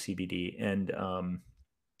policy with CBD, and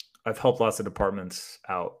I've helped lots of departments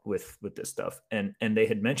out with this stuff, and they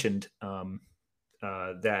had mentioned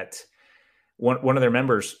that one of their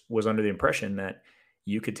members was under the impression that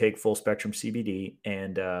you could take full spectrum CBD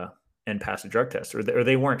and pass a drug test, or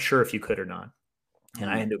they weren't sure if you could or not. And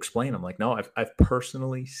I Mm-hmm. had to explain, I'm like, no, I've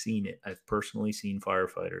personally seen it. I've personally seen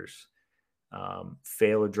firefighters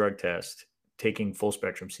fail a drug test taking full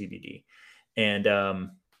spectrum CBD. And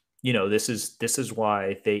this is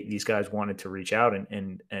why these guys wanted to reach out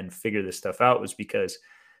and figure this stuff out, was because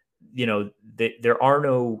there are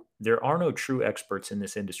no true experts in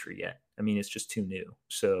this industry yet. I mean, it's just too new.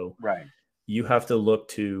 So Right. you have to look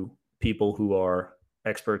to people who are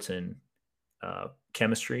experts in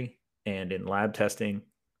chemistry and in lab testing,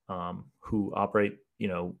 who operate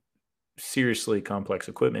seriously complex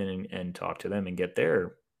equipment, and talk to them and get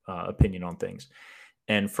their opinion on things.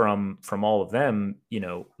 And from all of them,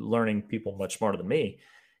 learning, people much smarter than me,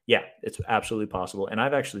 Yeah, it's absolutely possible. And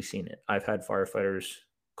I've actually seen it. I've had firefighters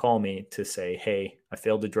call me to say, hey, I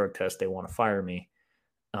failed the drug test. They want to fire me.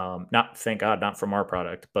 Not, thank God, not from our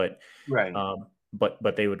product, Right.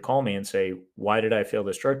 but they would call me and say, why did I fail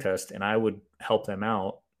this drug test? And I would help them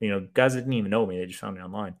out. Guys that didn't even know me, they just found me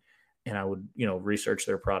online. And I would, research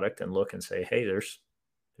their product and look and say, hey, there's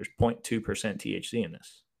 0.2% THC in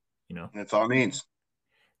this. That's all it means.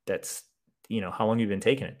 That's, how long you've been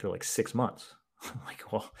taking it? They're like 6 months.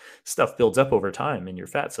 Like, well, stuff builds up over time in your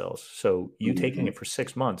fat cells. So you taking it for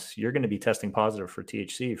 6 months, you're going to be testing positive for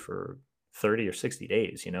THC for 30 or 60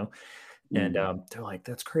 days, And they're like,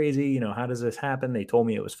 that's crazy. How does this happen? They told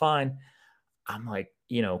me it was fine. I'm like,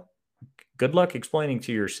 good luck explaining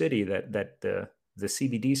to your city that the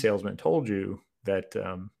CBD salesman told you that,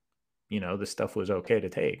 this stuff was okay to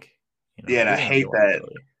take. Yeah, and I You're going to be hate a that.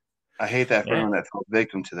 liability. I hate that for Yeah. anyone that falls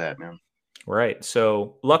victim to that, man. Right.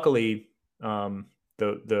 So luckily,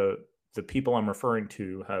 the people I'm referring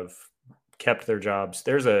to have kept their jobs.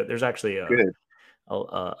 There's actually Good.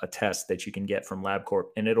 a test that you can get from LabCorp,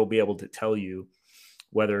 and it'll be able to tell you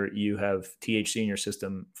whether you have THC in your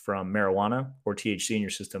system from marijuana or THC in your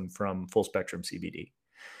system from full spectrum CBD,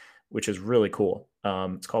 which is really cool.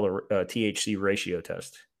 It's called a THC ratio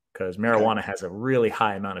test because marijuana has a really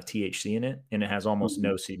high amount of THC in it, and it has almost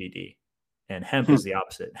no CBD. And hemp is the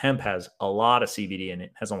opposite. Hemp has a lot of CBD in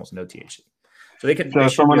it, has almost no THC. So they should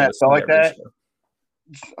someone be able that to felt see like that that,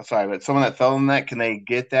 ratio. sorry, but someone that fell in that, can they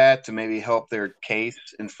get that to maybe help their case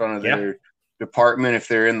in front of Yeah. their department if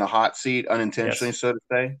they're in the hot seat unintentionally, Yes. so to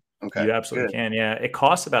say? Okay, You absolutely good. can. Yeah. It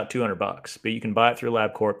costs about $200, but you can buy it through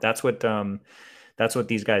LabCorp. That's what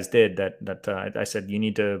these guys did. I said, you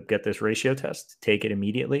need to get this ratio test, take it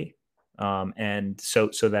immediately. And so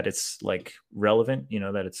that it's like relevant,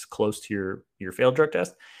 that it's close to your failed drug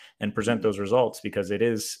test, and present those results, because it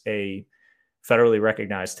is a federally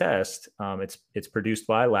recognized test. It's produced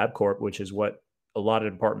by LabCorp, which is what a lot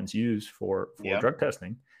of departments use for Yeah. drug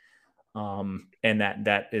testing. And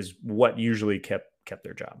that is what usually kept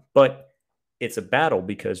their job. But it's a battle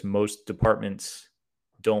because most departments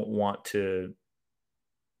don't want to,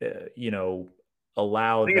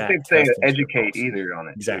 allow I think that it's safe to test into their educate policy. either on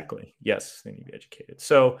it too. Exactly. Yes, they need to be educated.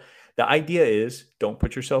 So the idea is, don't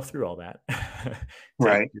put yourself through all that. take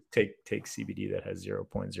Right. take CBD that has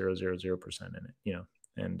 0.000% in it,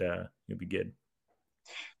 and you'll be good.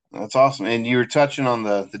 That's awesome. And you were touching on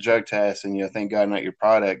the drug test, and thank God not your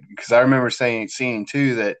product, because I remember seeing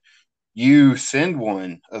too that you send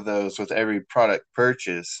one of those with every product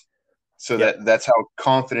purchase. So Yep. that's how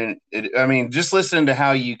confident it. I mean, just listening to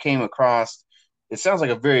how you came across, it sounds like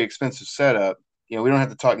a very expensive setup. We don't have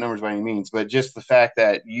to talk numbers by any means, but just the fact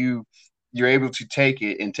that you're able to take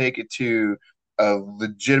it to a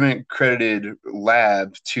legitimate credited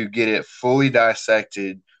lab to get it fully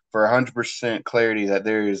dissected for 100% clarity that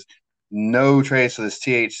there is no trace of this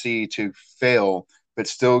THC to fail, but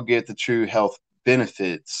still get the true health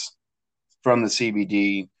benefits from the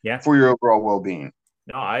CBD Yeah. for your overall well-being.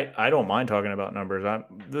 No, I don't mind talking about numbers.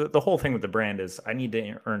 The whole thing with the brand is I need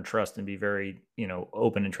to earn trust and be very,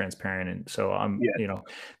 open and transparent. And so Yeah.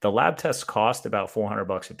 the lab tests cost about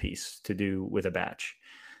 $400 a piece to do with a batch.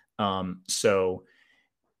 So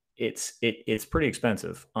it's pretty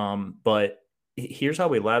expensive. But here's how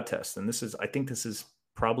we lab test. And I think this is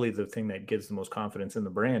probably the thing that gives the most confidence in the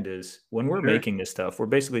brand, is when we're making this stuff, we're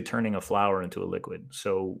basically turning a flower into a liquid.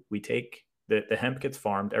 So we take the hemp gets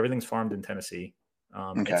farmed. Everything's farmed in Tennessee.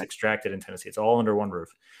 It's extracted in Tennessee. It's all under one roof.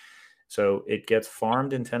 So it gets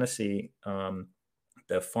farmed in Tennessee.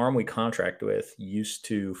 The farm we contract with used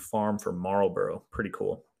to farm for Marlboro. Pretty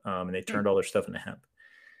cool. And they turned all their stuff into hemp.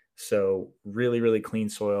 So really, really clean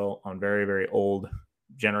soil on very, very old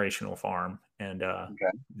generational farm. And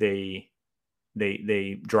they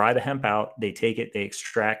dry the hemp out. They take it, they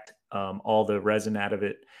extract all the resin out of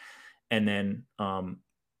it. And then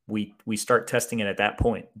we start testing it at that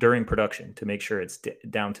point during production to make sure it's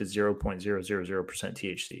down to 0.000%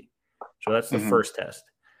 THC. So that's the first test.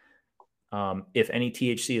 If any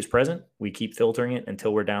THC is present, we keep filtering it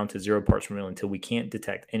until we're down to 0 parts per million, until we can't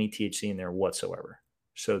detect any THC in there whatsoever.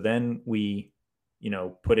 So then we,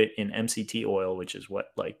 put it in MCT oil, which is what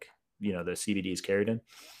the CBD is carried in.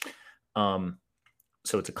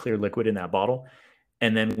 So it's a clear liquid in that bottle.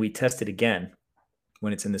 And then we test it again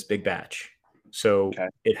when it's in this big batch. So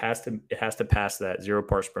it has to pass that 0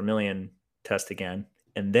 parts per million test again.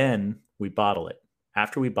 And then we bottle it.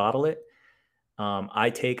 After we bottle it, I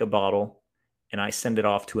take a bottle and I send it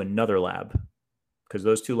off to another lab, because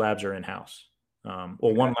those two labs are in-house.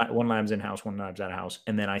 One lab's in-house, one lab's out of house.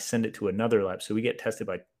 And then I send it to another lab. So we get tested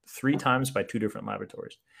 3 times by 2 different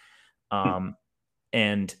laboratories.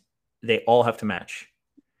 And they all have to match.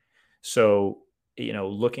 So,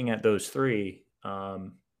 looking at those three,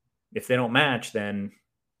 if they don't match, then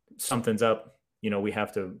something's up. We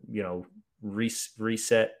have to,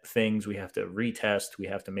 reset things. We have to retest. We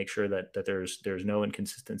have to make sure that there's no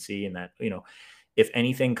inconsistency, and that, if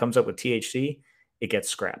anything comes up with THC, it gets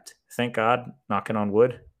scrapped. Thank God, knocking on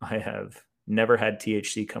wood, I have never had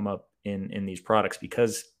THC come up in these products,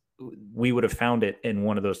 because we would have found it in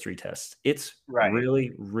one of those three tests. It's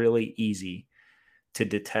really, really easy to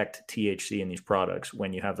detect THC in these products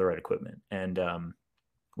when you have the right equipment, and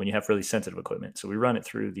when you have really sensitive equipment. So we run it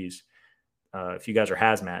through these. If you guys are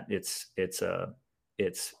hazmat, it's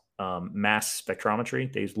mass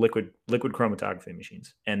spectrometry. They use liquid chromatography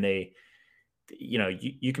machines, and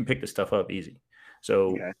you can pick this stuff up easy.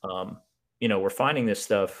 So we're finding this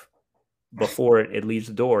stuff before it leaves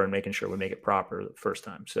the door and making sure we make it proper the first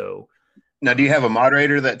time. So now, do you have a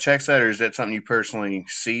moderator that checks that, or is that something you personally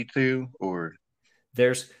see to, or?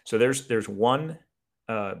 There's one,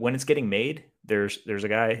 when it's getting made, there's a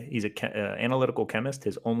guy, he's a analytical chemist.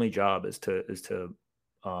 His only job is to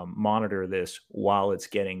monitor this while it's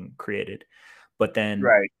getting created. But then,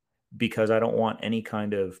 because I don't want any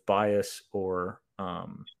kind of bias or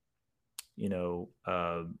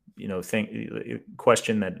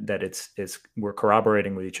question that it's we're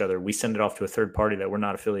corroborating with each other, we send it off to a third party that we're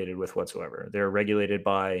not affiliated with whatsoever. They're regulated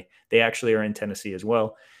they actually are in Tennessee as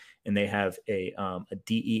well, and they have a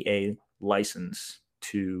DEA license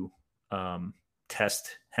to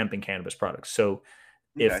test hemp and cannabis products. So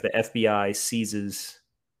if the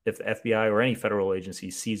FBI or any federal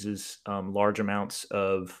agency seizes large amounts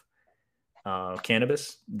of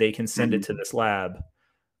cannabis, they can send it to this lab,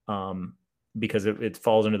 because it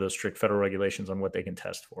falls into those strict federal regulations on what they can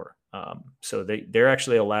test for. So they're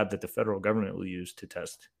actually a lab that the federal government will use to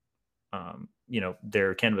test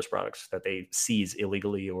their cannabis products that they seize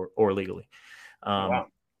illegally or legally. Wow.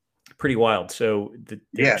 Pretty wild. So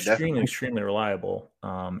they're extremely, definitely. extremely reliable.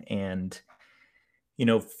 And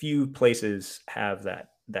few places have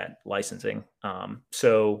that licensing.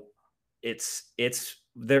 So it's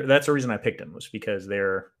there. That's the reason I picked them, was because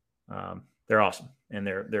they're awesome, and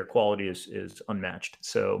their quality is unmatched.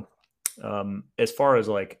 So as far as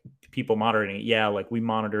like people monitoring it, like we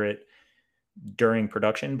monitor it during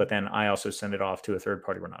production, but then I also send it off to a third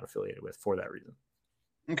party we're not affiliated with for that reason.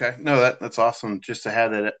 Okay. No, that's awesome just to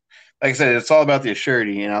have that. Like I said, it's all about the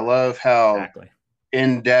assurity, and I love how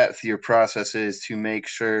in depth your process is to make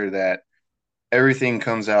sure that everything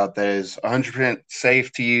comes out that is 100%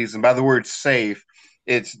 safe to use. And by the word safe,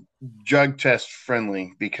 it's drug test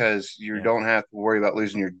friendly, because you don't have to worry about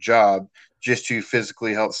losing your job just to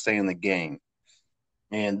physically help stay in the game.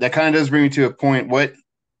 And that kind of does bring me to a point.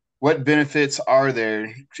 What benefits are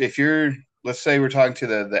there if let's say we're talking to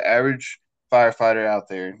the average firefighter out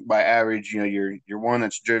there? By average, you're one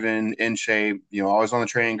that's driven, in shape, always on the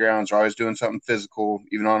training grounds, or always doing something physical,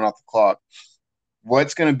 even on and off the clock.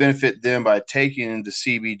 What's going to benefit them by taking the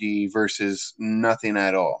CBD versus nothing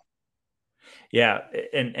at all? Yeah,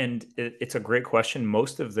 and it's a great question.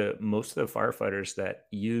 Most of the firefighters that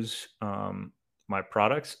use my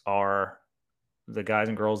products are the guys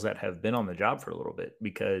and girls that have been on the job for a little bit,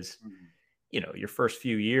 because your first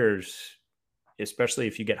few years, especially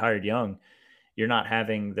if you get hired young, you're not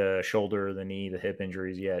having the shoulder, the knee, the hip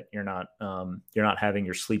injuries yet. You're not having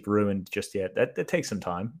your sleep ruined just yet. That takes some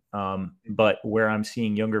time. But where I'm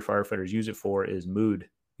seeing younger firefighters use it for is mood.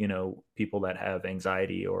 People that have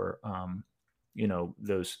anxiety, or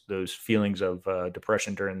those feelings of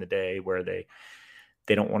depression during the day, where they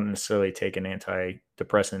don't want to necessarily take an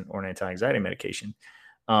antidepressant or an anti-anxiety medication,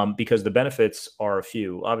 because the benefits are a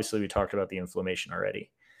few. Obviously, we talked about the inflammation already,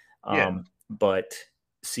 but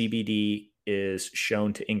CBD is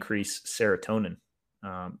shown to increase serotonin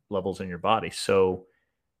levels in your body. So,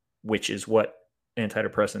 which is what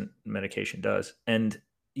antidepressant medication does. And,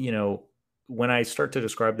 when I start to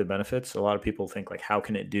describe the benefits, a lot of people think like, how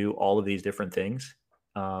can it do all of these different things?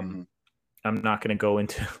 I'm not going to go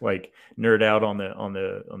into like nerd out on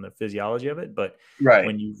the physiology of it, but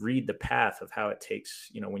when you read the path of how it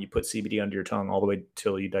takes, when you put CBD under your tongue all the way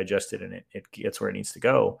till you digest it and it gets where it needs to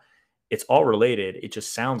go, it's all related. It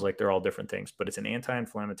just sounds like they're all different things, but it's an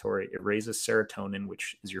anti-inflammatory. It raises serotonin,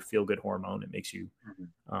 which is your feel-good hormone. It makes you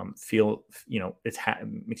feel,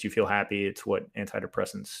 makes you feel happy. It's what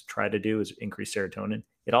antidepressants try to do, is increase serotonin.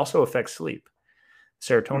 It also affects sleep.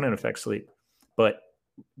 Serotonin affects sleep, but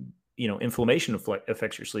inflammation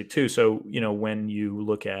affects your sleep too. So, when you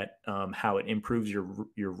look at how it improves your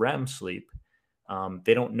REM sleep,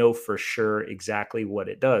 they don't know for sure exactly what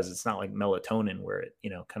it does. It's not like melatonin, where it,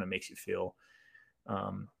 kind of makes you feel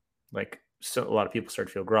like so a lot of people start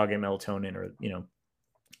to feel groggy, melatonin, or,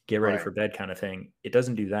 get ready for bed kind of thing. It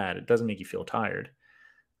doesn't do that. It doesn't make you feel tired.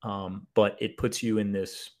 But it puts you in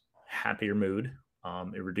this happier mood.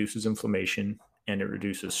 It reduces inflammation and it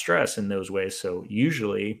reduces stress in those ways. So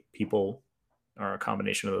usually people are a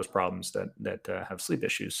combination of those problems that have sleep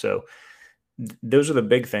issues. So those are the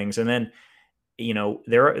big things. And then,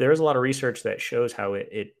 there is a lot of research that shows how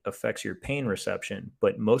it affects your pain reception,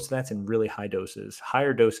 but most of that's in really high doses,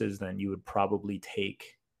 higher doses than you would probably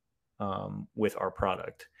take with our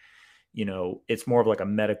product. It's more of like a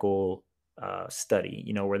medical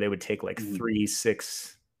study, where they would take like 3,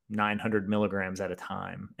 6, 900 milligrams at a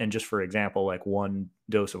time. And just for example, like one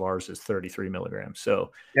dose of ours is 33 milligrams.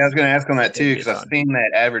 So yeah, I was going to ask on that too, because I've seen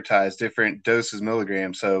that advertised different doses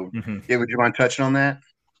milligrams. So yeah, would you mind touching on that?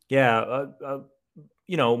 Yeah.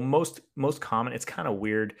 Most common, it's kind of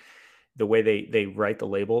weird the way they write the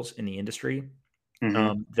labels in the industry.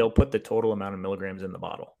 They'll put the total amount of milligrams in the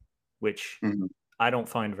bottle, which I don't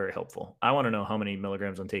find very helpful. I want to know how many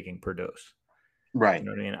milligrams I'm taking per dose. Right. You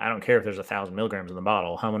know what I mean? I don't care if there's 1,000 milligrams in the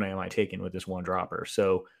bottle. How many am I taking with this one dropper?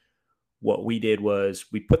 So what we did was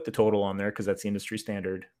we put the total on there because that's the industry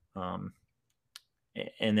standard. And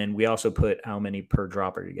then we also put how many per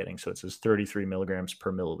dropper you're getting. So it says 33 milligrams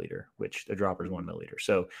per milliliter, which the dropper is 1 milliliter.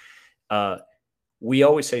 So we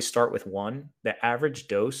always say start with 1. The average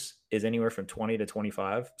dose is anywhere from 20 to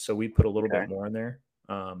 25. So we put a little bit more in there.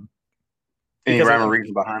 Any rhyme or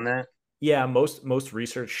reason behind that? Yeah, most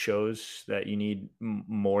research shows that you need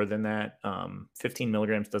more than that. 15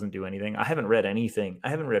 milligrams doesn't do anything. I haven't read anything. I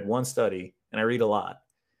haven't read one study, and I read a lot.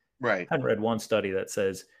 Right. I haven't read one study that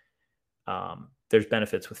says there's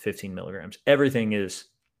benefits with 15 milligrams. Everything is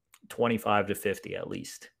 25 to 50 at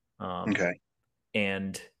least. Okay.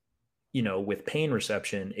 And, with pain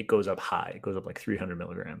reception, it goes up high. It goes up like 300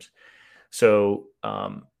 milligrams. So,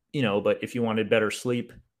 but if you wanted better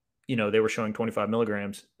sleep, they were showing 25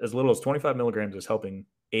 milligrams. As little as 25 milligrams is helping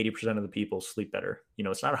 80% of the people sleep better.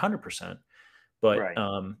 It's not 100%, but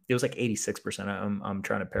it was like 86%. I'm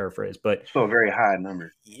trying to paraphrase, but still a very high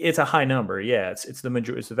number. It's a high number. Yeah, it's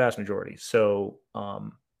the vast majority. So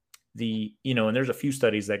and there's a few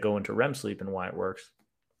studies that go into REM sleep and why it works,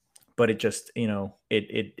 but it just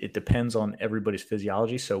it depends on everybody's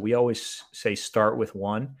physiology. So we always say start with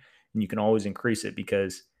 1, and you can always increase it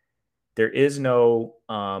because there is no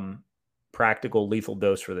practical lethal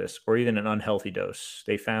dose for this, or even an unhealthy dose.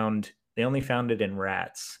 They only found it in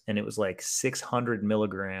rats, and it was like 600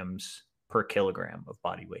 milligrams per kilogram of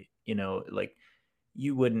body weight. Like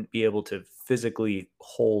you wouldn't be able to physically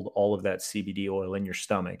hold all of that CBD oil in your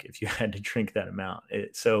stomach if you had to drink that amount.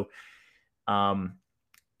 It's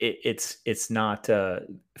not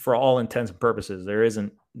for all intents and purposes. There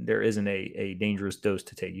isn't a dangerous dose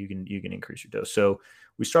to take. You can increase your dose. So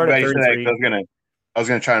we started at 33. I was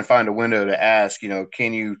gonna try and find a window to ask,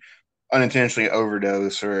 can you unintentionally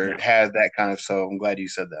overdose or have that kind of, so I'm glad you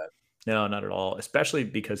said that. No, not at all. Especially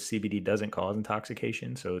because CBD doesn't cause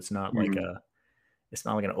intoxication. So it's not like it's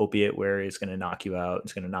not like an opiate where it's going to knock you out.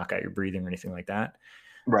 It's going to knock out your breathing or anything like that.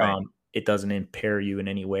 Right. It doesn't impair you in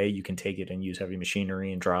any way. You can take it and use heavy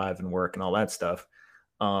machinery and drive and work and all that stuff.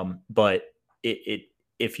 But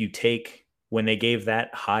if you take, when they gave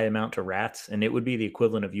that high amount to rats, and it would be the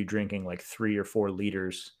equivalent of you drinking like 3 or 4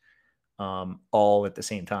 liters all at the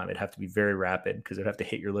same time. It'd have to be very rapid because it'd have to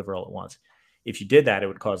hit your liver all at once. If you did that, it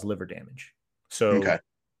would cause liver damage. So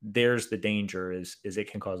there's the danger is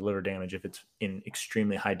it can cause liver damage if it's in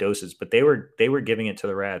extremely high doses. But they were giving it to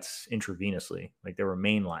the rats intravenously, like they were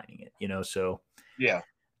mainlining it, so yeah.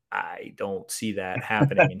 I don't see that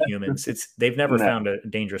happening in humans. They've never found a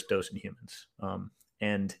dangerous dose in humans.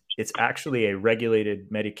 And it's actually a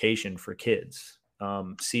regulated medication for kids.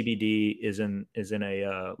 CBD is in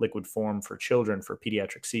a liquid form for children for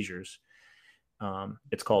pediatric seizures.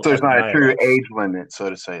 It's called. So there's not a true age limit, so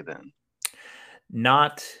to say. Then,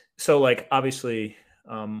 not so. Like obviously,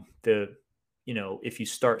 if you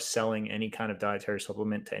start selling any kind of dietary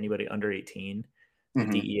supplement to anybody under 18, the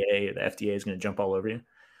DEA or the FDA is going to jump all over you.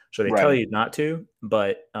 So they tell you not to.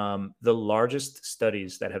 But the largest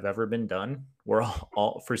studies that have ever been done were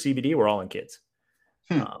all for CBD. Were all in kids.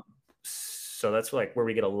 So that's like where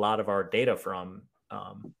we get a lot of our data from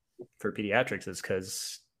for pediatrics is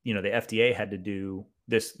because, the FDA had to do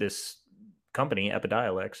this company,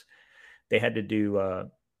 Epidiolex, they had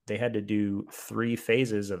to do 3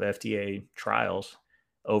 phases of FDA trials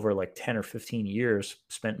over like 10 or 15 years,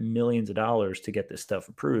 spent millions of dollars to get this stuff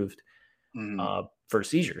approved for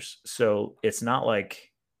seizures. So it's not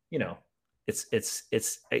like,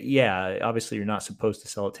 obviously you're not supposed to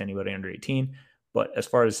sell it to anybody under 18, but as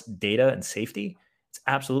far as data and safety, It's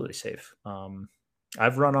absolutely safe.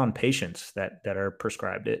 I've run on patients that are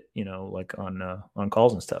prescribed it, like on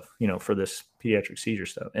calls and stuff, for this pediatric seizure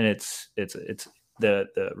stuff, and it's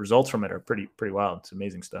the results from it are pretty wild. It's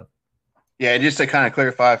amazing stuff. Yeah, just to kind of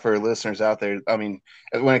clarify for listeners out there, I mean,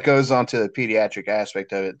 when it goes on to the pediatric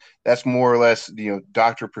aspect of it, that's more or less,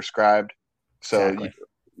 doctor prescribed. So Exactly.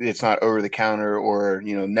 it's not over the counter or,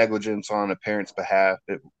 negligence on a parent's behalf.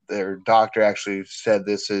 Their doctor actually said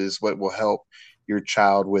this is what will help your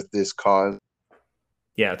child with this cause.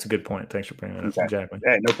 Yeah, it's a good point. Thanks for bringing that up. Okay. Exactly.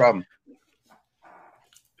 Yeah, no problem.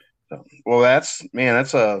 So, well, it's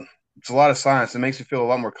a lot of science. It makes me feel a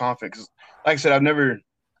lot more confident because, like I said,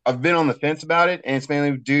 I've been on the fence about it, and it's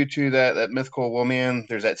mainly due to that mythical. Well, man,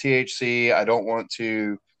 there's that THC. I don't want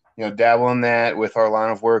to, dabble in that with our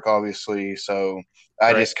line of work, obviously. So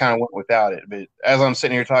I Right. just kind of went without it. But as I'm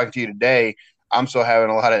sitting here talking to you today, I'm still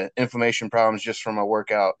having a lot of inflammation problems just from my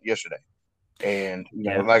workout yesterday. And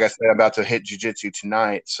Yeah. like I said, I'm about to hit jujitsu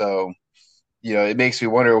tonight, so it makes me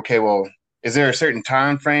wonder, okay, well, is there a certain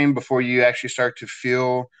time frame before you actually start to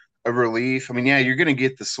feel a relief? I mean, yeah, you're going to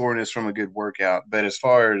get the soreness from a good workout, but as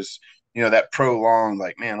far as, that prolonged,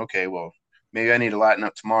 like, man, okay, well, maybe I need to lighten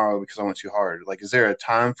up tomorrow because I went too hard. Like, is there a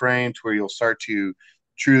time frame to where you'll start to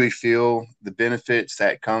truly feel the benefits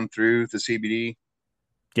that come through the CBD?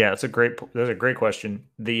 Yeah, that's a great question.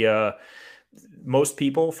 The most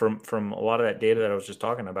people from a lot of that data that I was just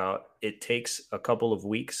talking about, it takes a couple of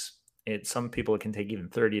weeks. Some people it can take even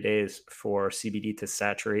 30 days for CBD to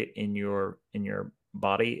saturate in your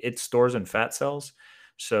body. It stores in fat cells.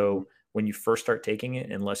 Mm-hmm. So when you first start taking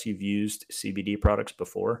it, unless you've used CBD products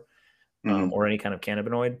before, Mm-hmm. or any kind of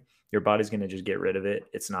cannabinoid, your body's going to just get rid of it.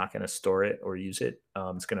 It's not going to store it or use it.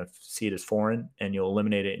 It's going to see it as foreign, and you'll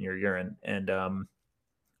eliminate it in your urine. And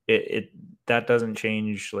it that doesn't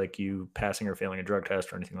change like you passing or failing a drug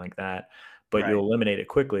test or anything like that, but Right. you'll eliminate it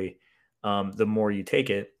quickly. The more you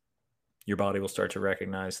take it, your body will start to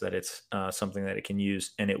recognize that it's something that it can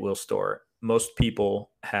use, and it will store. Most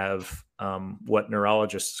people have what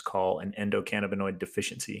neurologists call an endocannabinoid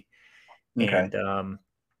deficiency, Okay. and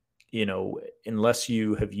unless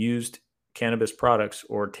you have used cannabis products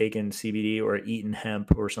or taken CBD or eaten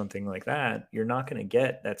hemp or something like that, you're not going to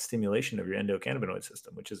get that stimulation of your endocannabinoid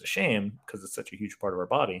system, which is a shame because it's such a huge part of our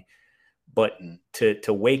body. But Mhm.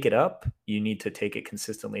 to wake it up, you need to take it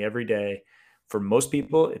consistently every day. For most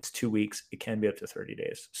people, it's 2 weeks. It can be up to 30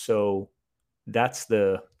 days. So that's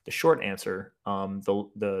the short answer.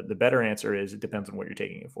 The better answer is it depends on what you're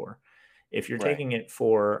taking it for. If you're Right. taking it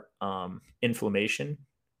for inflammation,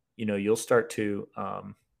 you'll start to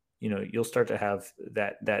you'll start to have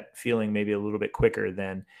that feeling maybe a little bit quicker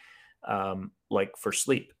than like for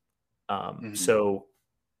sleep. Mm-hmm. So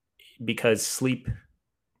because sleep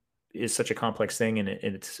is such a complex thing, and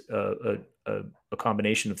it's a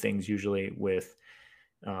combination of things, usually with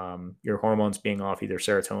your hormones being off, either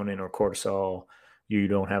serotonin or cortisol. You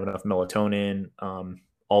don't have enough melatonin,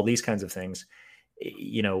 all these kinds of things.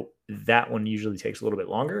 That one usually takes a little bit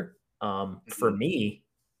longer. For Mm-hmm. me,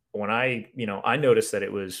 when I noticed that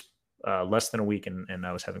it was less than a week, and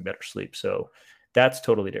I was having better sleep. So that's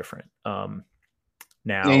totally different. Yeah,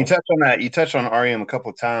 you Now, touched on that. You touched on REM a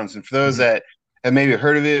couple of times, and for those mhm. that have maybe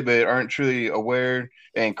heard of it but aren't truly aware,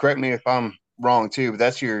 and correct me if I'm wrong too, but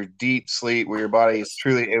that's your deep sleep where your body is Yes,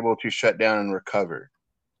 truly able to shut down and recover.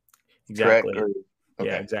 Correct? exactly. Or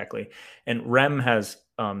Yeah, okay. exactly. And REM has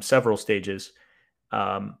several stages.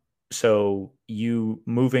 Um, so you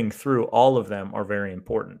moving through all of them are very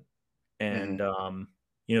important. Mm-hmm.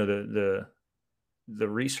 And the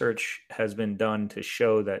research has been done to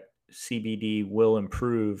show that CBD will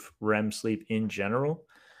improve REM sleep in general.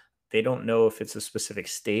 They don't know if it's a specific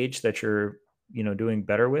stage that you're doing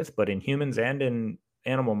better with, but in humans and in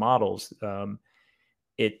animal models,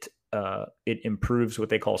 it improves what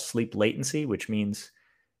they call sleep latency, which means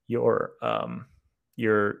your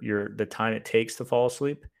the time it takes to fall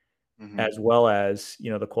asleep, Mm-hmm. as well as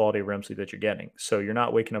the quality of REM sleep that you're getting. So you're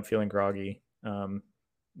not waking up feeling groggy,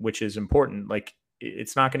 which is important. Like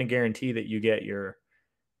it's not going to guarantee that you get your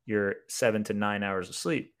 7 to 9 hours of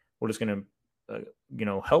sleep. What it's going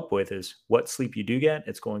to help with is what sleep you do get.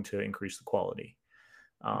 It's going to increase the quality,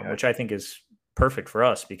 Okay. which I think is perfect for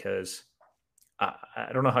us because I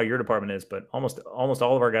don't know how your department is, but almost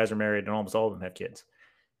all of our guys are married and almost all of them have kids.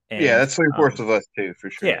 Yeah, And that's 3/4 of us too, for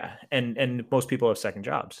sure. yeah, and most people have second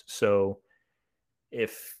jobs. So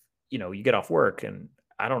if you get off work, and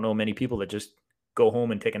I don't know many people that just go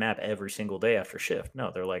home and take a nap every single day after shift.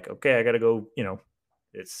 No, they're like, okay, I got to go.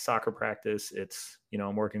 It's soccer practice. It's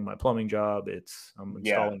I'm working my plumbing job. I'm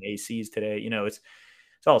Yeah. installing ACs today. It's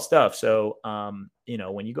all stuff. So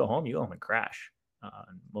when you go home and crash.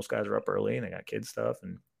 Most guys are up early and they got kid stuff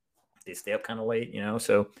and they stay up kind of late,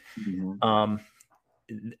 So,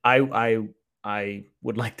 I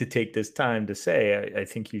would like to take this time to say I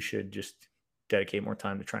think you should just dedicate more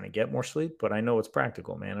time to trying to get more sleep. But I know it's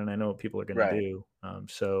practical, man, and I know what people are going to do.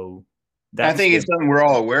 So I that's think it's something we're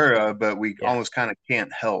all aware of, but we almost kind of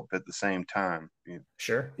can't help at the same time.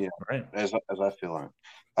 Sure. Yeah. Right. As I feel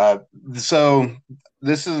like. So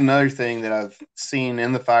this is another thing that I've seen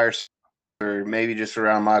in the fire, or maybe just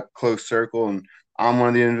around my close circle, and I'm one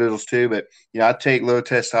of the individuals too. But I take low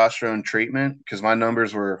testosterone treatment because my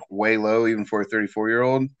numbers were way low even for a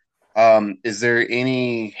 34-year-old. Is there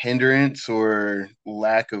any hindrance or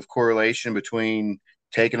lack of correlation between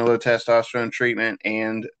taking a low testosterone treatment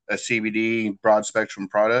and a CBD broad spectrum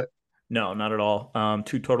product? No, not at all.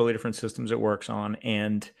 Two totally different systems it works on,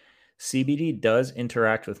 and CBD does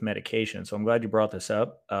interact with medication. So I'm glad you brought this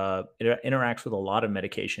up. It interacts with a lot of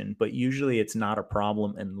medication, but usually it's not a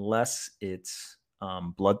problem unless it's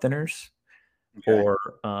blood thinners or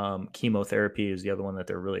chemotherapy is the other one that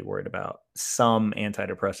they're really worried about. Some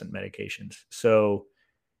antidepressant medications. So,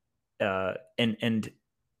 and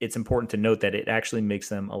it's important to note that it actually makes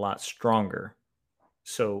them a lot stronger.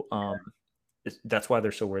 So, that's why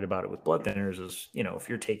they're so worried about it with blood thinners is, if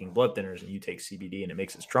you're taking blood thinners and you take CBD and it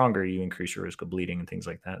makes it stronger, you increase your risk of bleeding and things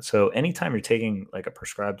like that. So anytime you're taking like a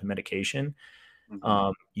prescribed medication,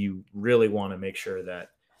 you really want to make sure that,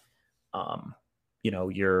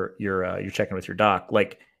 you're checking with your doc.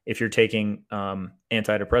 Like if you're taking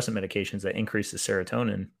antidepressant medications that increase the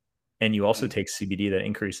serotonin and you also take CBD that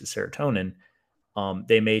increases serotonin,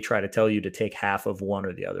 they may try to tell you to take half of one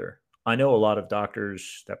or the other. I know a lot of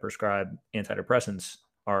doctors that prescribe antidepressants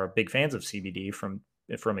are big fans of CBD from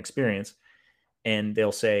experience, and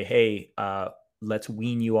they'll say, "Hey, let's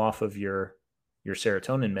wean you off of your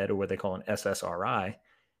serotonin med, or what they call an SSRI,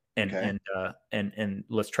 and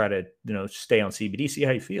let's try to stay on CBD, see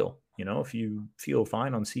how you feel. If you feel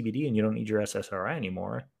fine on CBD and you don't need your SSRI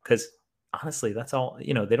anymore, because honestly, that's all.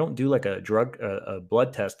 They don't do like a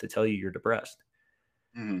blood test to tell you you're depressed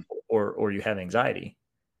or you have anxiety.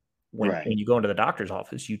 When you go into the doctor's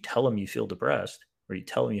office, you tell them you feel depressed or you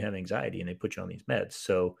tell them you have anxiety and they put you on these meds.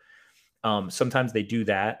 So sometimes they do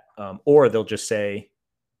that, or they'll just say,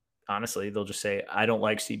 honestly, I don't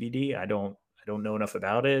like CBD. I don't know enough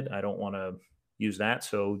about it. I don't want to use that.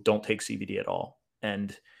 So don't take CBD at all.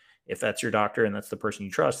 And if that's your doctor and that's the person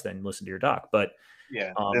you trust, then listen to your doc. But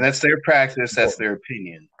and that's their practice. That's their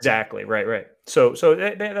opinion. Exactly. Right. So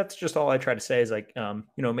that's just all I try to say is like,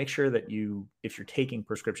 make sure that if you're taking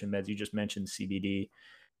prescription meds, you just mentioned CBD.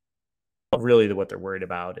 Really, what they're worried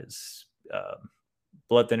about is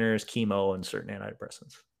blood thinners, chemo, and certain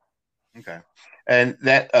antidepressants. Okay. And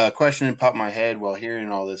that question popped in my head while hearing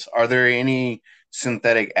all this. Are there any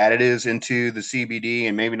synthetic additives into the CBD,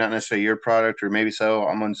 and maybe not necessarily your product, or maybe so,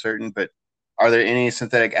 I'm uncertain, but are there any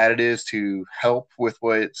synthetic additives to help with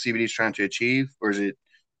what CBD is trying to achieve, or is it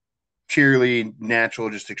purely natural,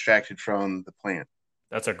 just extracted from the plant?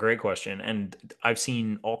 That's a great question. And I've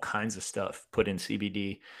seen all kinds of stuff put in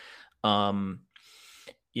CBD.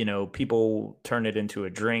 People turn it into a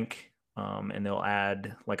drink, and they'll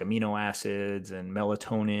add like amino acids and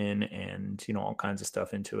melatonin and, all kinds of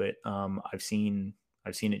stuff into it. I've seen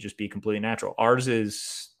it just be completely natural. Ours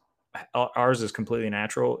is completely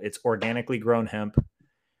natural. It's organically grown hemp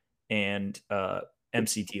and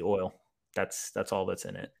MCT oil. That's all that's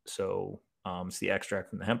in it. So it's the extract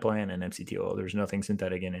from the hemp plant and MCT oil. There's nothing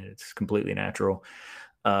synthetic in it. It's completely natural.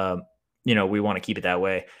 We want to keep it that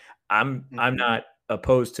way. I'm not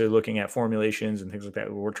opposed to looking at formulations and things like that.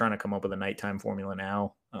 We're trying to come up with a nighttime formula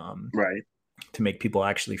now, to make people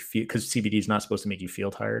actually feel, because CBD is not supposed to make you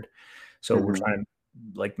feel tired. So we're trying to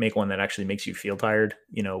like make one that actually makes you feel tired,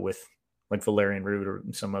 with like valerian root or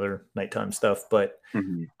some other nighttime stuff. But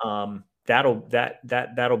that'll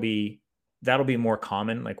be more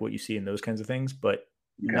common, like what you see in those kinds of things, but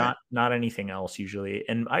not anything else usually.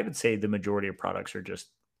 And I would say the majority of products are just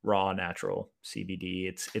raw natural CBD.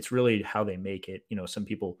 It's really how they make it. Some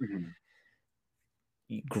people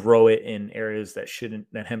grow it in areas that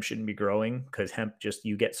hemp shouldn't be growing, because hemp, just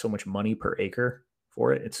you get so much money per acre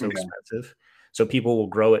for it. It's so expensive. So people will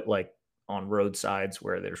grow it like on roadsides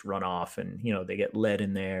where there's runoff, and they get lead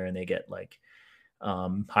in there and they get like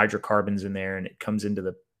hydrocarbons in there, and it comes into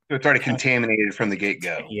the. So it's already contaminated from the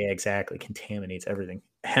get-go. Yeah, exactly. Contaminates everything.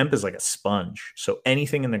 Hemp is like a sponge. So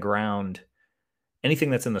anything in the ground, anything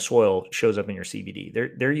that's in the soil shows up in your CBD.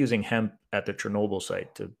 They're using hemp at the Chernobyl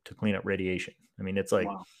site to clean up radiation. I mean, it's like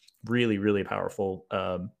really, really powerful.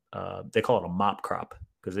 They call it a mop crop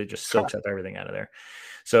because it just soaks up everything out of there.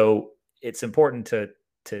 So it's important to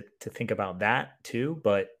to think about that too.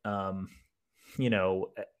 But, you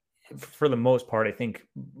know, for the most part, I think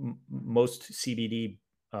most CBD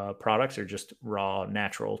products are just raw,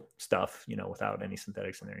 natural stuff, you know, without any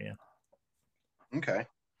synthetics in there. Yeah. Okay.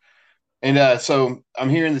 And so I'm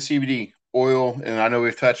hearing the CBD oil, and I know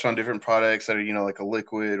we've touched on different products that are, like a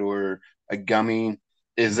liquid or a gummy.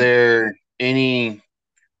 Is Mhm. there any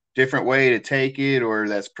different way to take it, or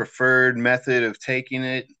that's preferred method of taking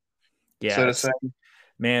it, so Yeah, to say?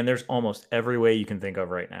 man, there's almost every way you can think of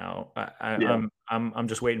right now. Yeah. I'm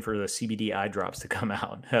just waiting for the CBD eye drops to come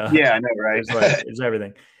out. Yeah, I know, right? There's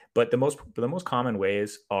everything, but the most common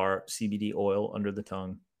ways are CBD oil under the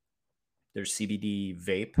tongue. There's CBD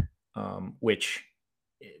vape, which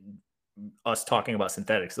eh, us talking about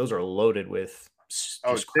synthetics, those are loaded with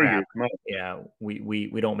Oh, just crap. figures. Come on. Yeah,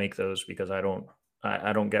 we don't make those because I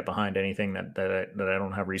don't get behind anything that I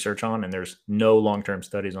don't have research on, and there's no long term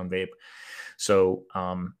studies on vape, so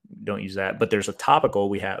don't use that. But there's a topical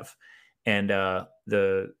we have, and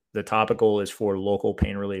the topical is for local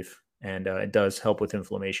pain relief, and it does help with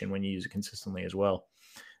inflammation when you use it consistently as well.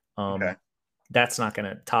 Okay. Um, that's not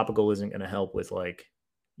gonna topical isn't gonna help with like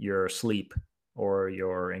your sleep or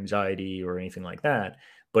your anxiety or anything like that,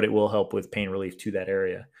 but it will help with pain relief to that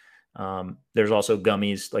area. There's also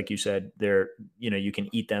gummies, like you said, they're, you know, you can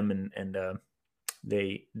eat them, and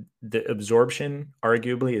they the absorption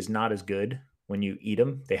arguably is not as good when you eat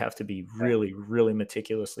them. They have to be Okay. really, really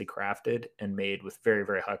meticulously crafted and made with very,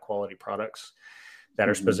 very high quality products that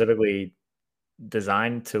are Hmm. specifically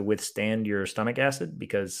designed to withstand your stomach acid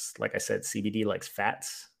because, like I said, CBD likes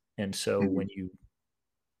fats. And so Hmm. when you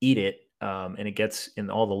eat it, and it gets in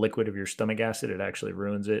all the liquid of your stomach acid, it actually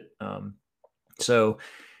ruins it. So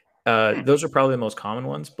those are probably the most common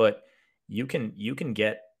ones, but you can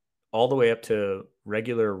get all the way up to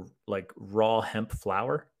regular like raw hemp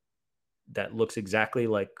flower that looks exactly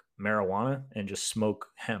like marijuana and just smoke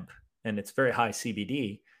hemp. And it's very high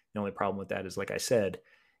CBD. The only problem with that is, like I said,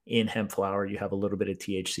 in hemp flower, you have a little bit of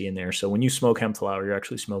THC in there. So when you smoke hemp flower, you're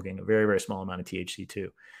actually smoking a very, very small amount of THC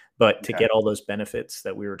too. But to Okay. get all those benefits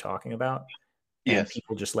that we were talking about, and Yes.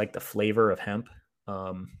 people just like the flavor of hemp,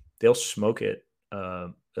 they'll smoke it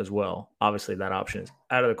as well. Obviously, that option is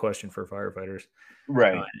out of the question for firefighters,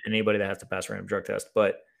 Right. and anybody that has to pass a random drug test.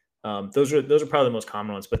 But those are probably the most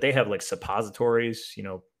common ones. But they have like suppositories. You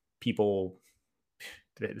know, people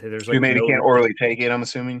there's You like maybe no can't orally take it, I'm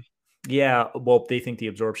assuming. yeah. Well, they think the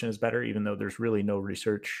absorption is better, even though there's really no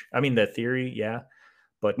research. I mean, the theory, yeah,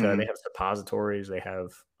 but they Hmm. have suppositories. They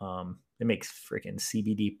make freaking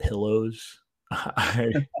CBD pillows.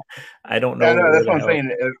 I, I don't Yeah, I know know. where That's what the I'm hell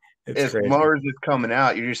saying. it's As crazy. Mars is coming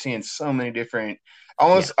out, you're just seeing so many different. Yeah.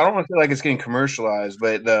 Almost, I don't want to feel like it's getting commercialized,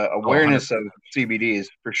 but the Oh, awareness of 100%. CBD is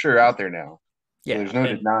for sure out there now. So Yeah. there's no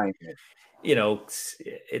And denying it. you know,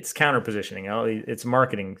 it's counter positioning. It's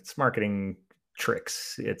marketing. It's marketing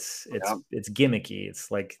tricks. Yeah. It's gimmicky. It's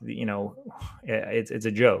like, you know, it's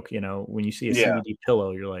a joke. You know, when you see a Yeah. CBD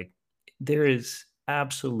pillow, you're like, there is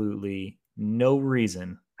absolutely no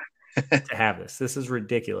reason to have this. This is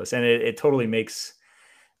ridiculous, and it totally makes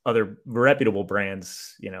other reputable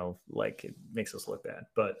brands, you know, like it makes us look bad.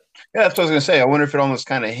 But Yeah, that's what I was gonna say. I wonder if it almost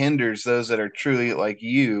kind of hinders those that are truly like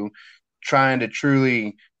you, trying to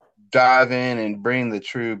truly dive in and bring the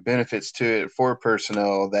true benefits to it for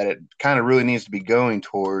personnel that it kind of really needs to be going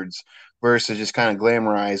towards versus just kind of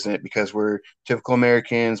glamorizing it because we're typical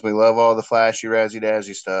Americans. We love all the flashy, razzy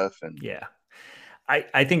dazzy stuff. And yeah,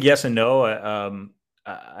 I think yes and no.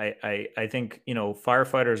 I think, you know,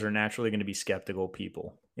 firefighters are naturally going to be skeptical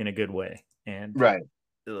people in a good way, and right.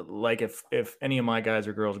 like if any of my guys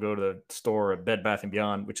or girls go to the store at Bed Bath and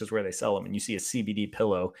Beyond, which is where they sell them, and you see a CBD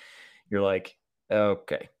pillow, you're like,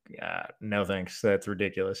 okay, yeah, no thanks, that's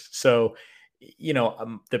ridiculous. So, you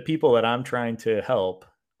know, the people that I'm trying to help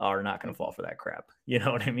are not going to fall for that crap. You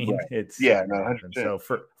know what I mean? Right. It's Yeah, not no, going to happen. 100%.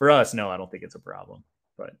 So for us, no, I don't think it's a problem,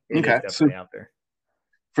 but it is Okay. So definitely out there.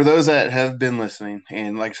 for those that have been listening,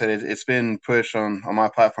 and like I said, it's been pushed on my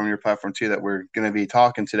platform, your platform too, that we're going to be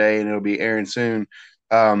talking today, and it'll be airing soon.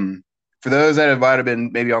 Um, for those that might have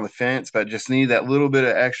been maybe on the fence, but just need that little bit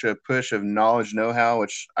of extra push of knowledge, know-how,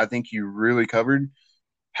 which I think you really covered.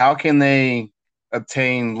 How can they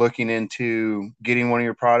obtain looking into getting one of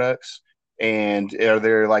your products? And are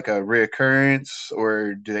there like a reoccurrence,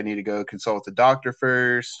 or do they need to go consult the doctor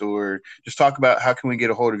first, or just talk about how can we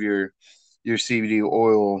get a hold of your CBD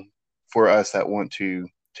oil for us that want to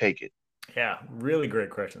take it? Yeah, really great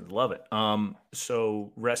questions. Love it.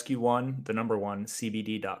 So rescue one, the number one,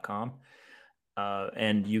 CBD.com.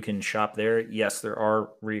 And you can shop there. Yes, there are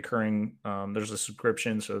recurring. There's a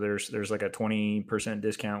subscription, so there's like a 20%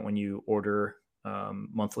 discount when you order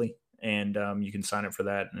monthly, and you can sign up for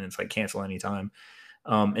that, and it's like cancel anytime.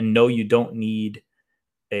 And no, you don't need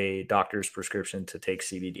a doctor's prescription to take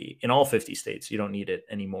CBD in all 50 states. You don't need it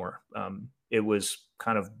anymore. It was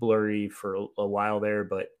kind of blurry for a while there,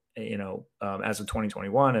 but as of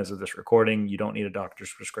 2021, as of this recording, you don't need a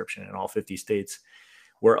doctor's prescription in all 50 states.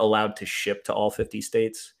 We're allowed to ship to all 50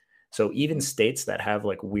 states. So even states that have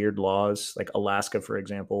like weird laws, like Alaska, for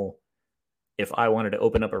example, if I wanted to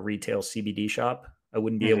open up a retail CBD shop, I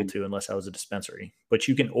wouldn't be able to unless I was a dispensary. But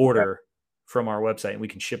you can order from our website and we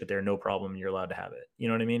can ship it there, no problem. You're allowed to have it. You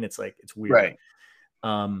know what I mean? It's like, it's weird. Right.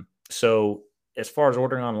 So as far as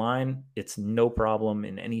ordering online, it's no problem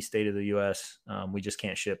in any state of the US. We just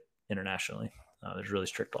can't ship internationally. There's really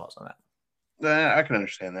strict laws on that. I can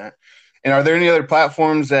understand that. And are there any other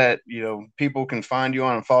platforms that, people can find you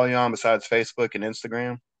on and follow you on besides Facebook and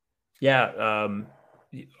Instagram? Yeah.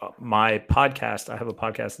 My podcast, I have a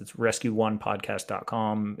podcast. It's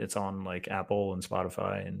rescue1podcast.com. It's on like Apple and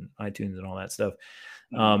Spotify and iTunes and all that stuff.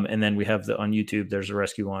 And then we have on YouTube, there's a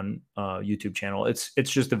Rescue One YouTube channel. It's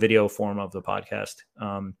just a video form of the podcast.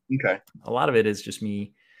 Okay. A lot of it is just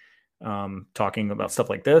me talking about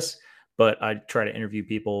stuff like this, but I try to interview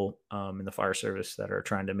people in the fire service that are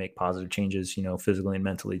trying to make positive changes, physically and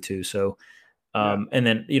mentally too. So, and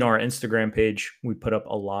then, our Instagram page, we put up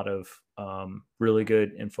a lot of really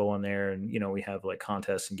good info on there. And, we have like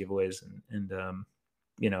contests and giveaways and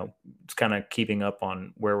it's kind of keeping up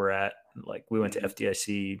on where we're at. Like we went to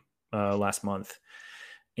FDIC last month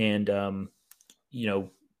and,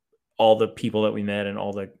 all the people that we met and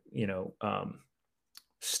all the,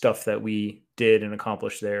 stuff that we did and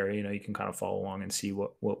accomplished there, you can kind of follow along and see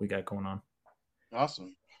what we got going on.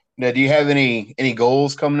 Awesome. Now, do you have any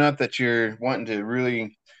goals coming up that you're wanting to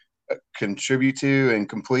really contribute to and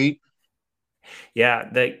complete?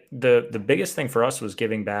 Yeah, the biggest thing for us was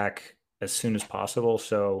giving back as soon as possible.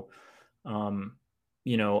 So, I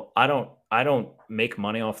don't make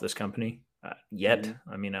money off this company yet.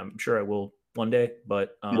 I mean, I'm sure I will one day,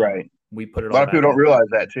 but right. We put it. A lot of people don't realize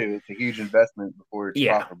that too. It's a huge investment before it's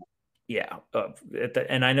profitable. Yeah.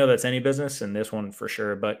 And I know that's any business and this one for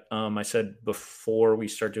sure. But I said before we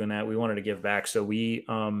start doing that, we wanted to give back. So we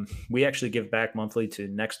actually give back monthly to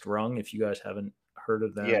Next Rung. If you guys haven't heard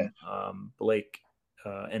of them, Blake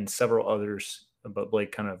and several others, but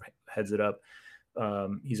Blake kind of heads it up.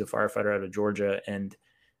 He's a firefighter out of Georgia and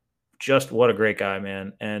just what a great guy,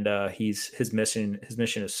 man. And his mission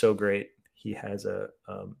is so great. He has a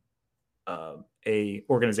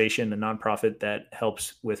organization, a nonprofit that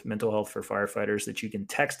helps with mental health for firefighters that you can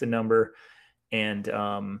text a number. And,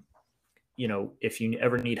 if you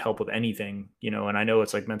ever need help with anything, and I know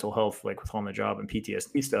it's like mental health, like with on the job and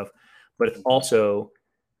PTSD stuff, but it's also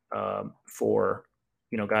for,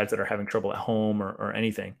 guys that are having trouble at home or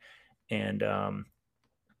anything. And,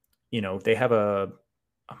 they have I'm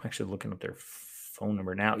actually looking up their phone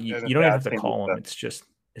number now. You don't even have to call them. It's just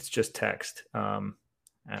text.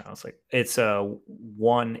 I was like, it's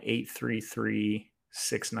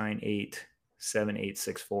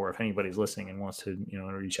 1-833-698-7864. If anybody's listening and wants to,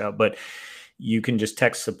 reach out, but you can just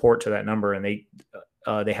text support to that number. And they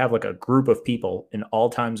have like a group of people in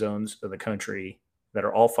all time zones of the country that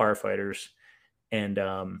are all firefighters and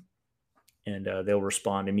they'll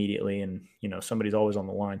respond immediately. And, somebody's always on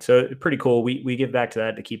the line. So pretty cool. We give back to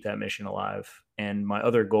that to keep that mission alive. And my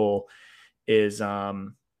other goal is, I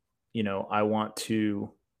want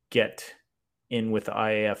to get in with the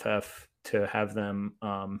IAFF to have them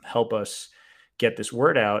help us get this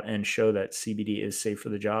word out and show that CBD is safe for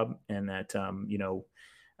the job. And that, I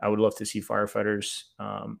would love to see firefighters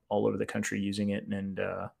all over the country using it and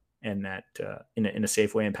that in a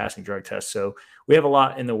safe way and passing drug tests. So we have a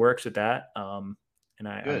lot in the works with that. And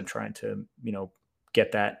I'm trying to,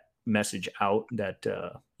 get that message out that,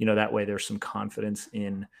 that way there's some confidence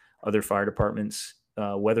in other fire departments,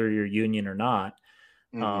 whether you're union or not,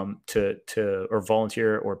 to or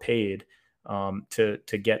volunteer or paid, to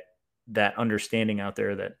get that understanding out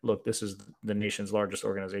there that, look, this is the nation's largest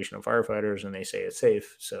organization of firefighters and they say it's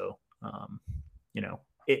safe. So,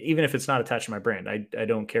 even if it's not attached to my brand, I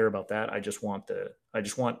don't care about that. I just want to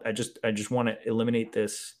eliminate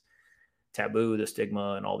this taboo, the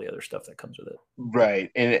stigma, and all the other stuff that comes with it. Right.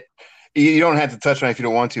 And you don't have to touch on it if you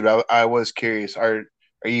don't want to, but I was curious. Are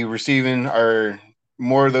you receiving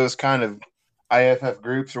more of those kind of IFF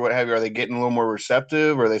groups or what have you? Are they getting a little more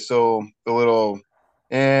receptive? Or are they still a little,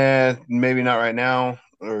 maybe not right now?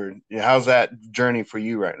 Or how's that journey for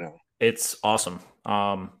you right now? It's awesome.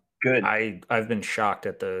 Good. I've been shocked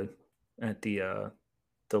at the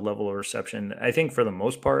level of reception. I think for the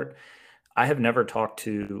most part, I have never talked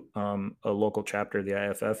to a local chapter of the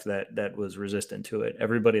IFF that was resistant to it.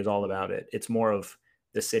 Everybody is all about it. It's more of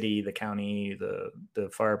the city, the county, the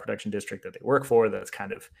fire protection district that they work for that's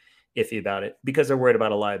kind of iffy about it because they're worried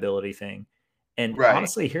about a liability thing. And Right.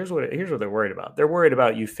 honestly, here's what they're worried about. They're worried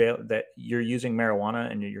about that you're using marijuana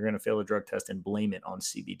and you're going to fail a drug test and blame it on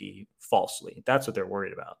CBD falsely. That's what they're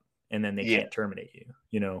worried about, and then they Yeah. can't terminate you.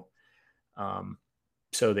 Um,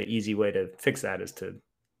 so the easy way to fix that is to,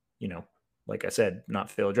 like I said, not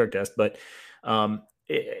fail a drug test. But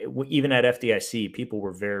even at FDIC, people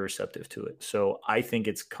were very receptive to it. So I think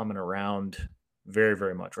it's coming around very,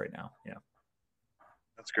 very much right now. Yeah.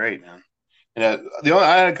 That's great, man. And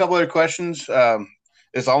I had a couple other questions.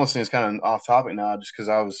 It's almost seems kind of off topic now, just because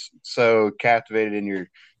I was so captivated in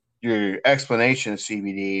your explanation of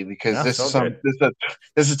CBD. Because No, it's all good.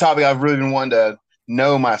 This is a topic I've really been wanting to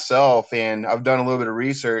know myself, and I've done a little bit of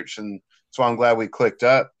research, and so I'm glad we clicked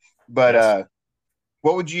up. But Yes.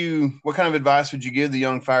 what kind of advice would you give the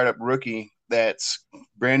young fired up rookie that's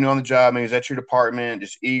brand new on the job? Maybe he's at your department,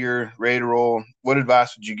 just eager, ready to roll. What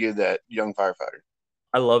advice would you give that young firefighter?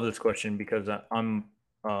 I love this question because I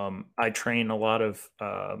train a lot of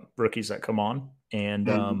rookies that come on, and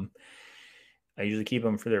Mm-hmm. I usually keep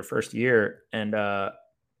them for their first year. And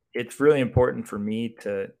it's really important for me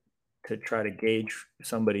to try to gauge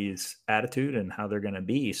somebody's attitude and how they're going to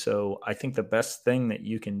be. So I think the best thing that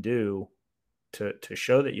you can do to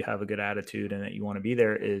show that you have a good attitude and that you want to be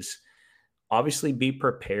there is obviously be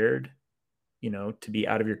prepared, to be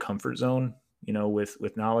out of your comfort zone,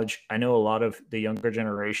 with knowledge. I know a lot of the younger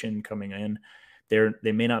generation coming in,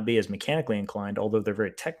 they may not be as mechanically inclined, although they're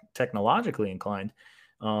very technologically inclined.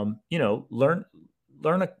 Learn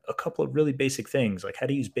a couple of really basic things like how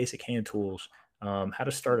to use basic hand tools, how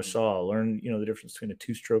to start a saw, learn, the difference between a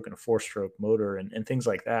two-stroke and a four-stroke motor, and things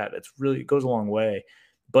like that. It goes a long way.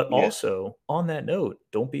 But Yeah. also on that note,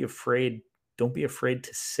 don't be afraid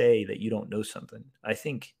to say that you don't know something. I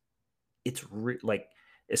think it's like,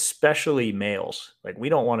 especially males, like we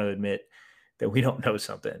don't want to admit that we don't know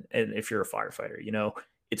something. And if you're a firefighter,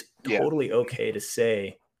 it's Yeah. totally okay to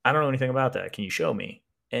say, I don't know anything about that. Can you show me?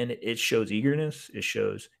 And it shows eagerness.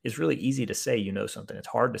 It's really easy to say you know something. It's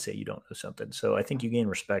hard to say you don't know something. So I think you gain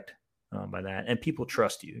respect by that, and people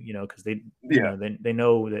trust you, because Yeah. they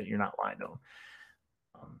know that you're not lying to them.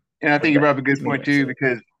 And I But think you brought that up a good to me, point that's too, it.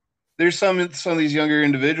 because there's some of these younger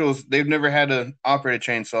individuals, they've never had to operate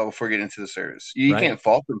a chainsaw before getting into the service. You Right. can't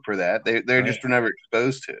fault them for that. They're Right. just never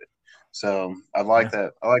exposed to it. So I like Yeah.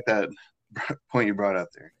 that. I like that point you brought up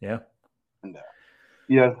there. Yeah. And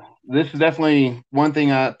yeah, this is definitely one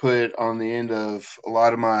thing I put on the end of a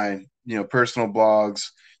lot of my personal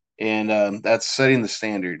blogs, and that's setting the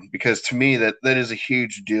standard, because to me that is a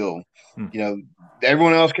huge deal. Hmm. You know,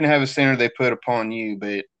 everyone else can have a standard they put upon you,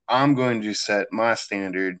 but I'm going to set my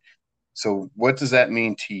standard. So, what does that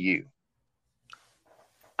mean to you?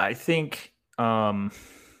 I think um,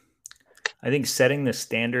 I think setting the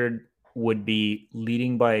standard would be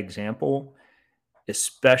leading by example,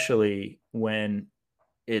 especially when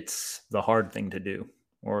it's the hard thing to do,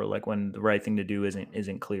 or like when the right thing to do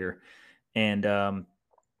isn't clear. And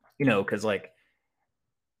because like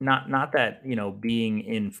not that being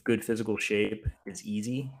in good physical shape is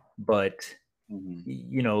easy, but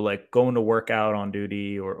Mm-hmm. like going to work out on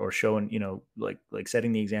duty, or showing, like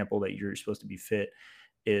setting the example that you're supposed to be fit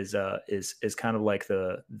is kind of like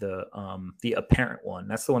the apparent one.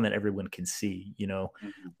 That's the one that everyone can see,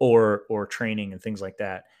 Mm-hmm. or training and things like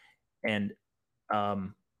that. And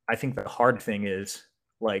I think the hard thing is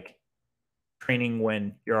like training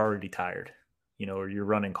when you're already tired, or you're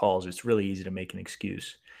running calls. It's really easy to make an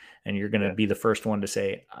excuse, and you're going to Yeah. be the first one to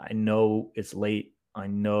say, I know it's late. I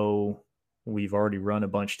know we've already run a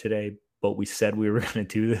bunch today, but we said we were going to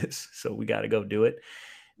do this, so we got to go do it.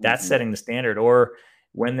 That's Mm-hmm. setting the standard. Or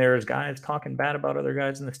when there's guys talking bad about other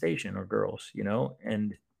guys in the station, or girls,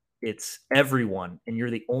 and it's everyone, and you're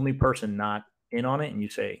the only person not in on it, and you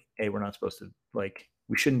say, hey, we're not supposed to, like,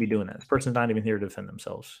 we shouldn't be doing that. This person's not even here to defend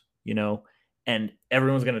themselves, and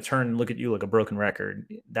everyone's going to turn and look at you like a broken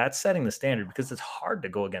record. That's setting the standard, because it's hard to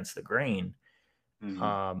go against the grain.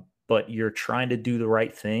 Mm-hmm. But you're trying to do the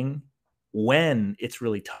right thing when it's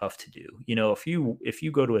really tough to do. If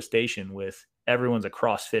you go to a station with everyone's a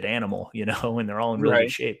CrossFit animal, and they're all in really good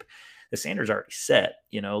Right. shape, the standard's already set.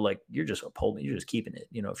 Like you're just upholding, you're just keeping it.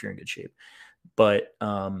 If you're in good shape. But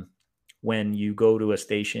when you go to a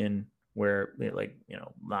station where, like,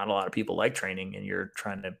 not a lot of people like training, and you're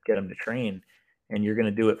trying to get them to train, and you're going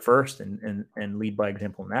to do it first, and lead by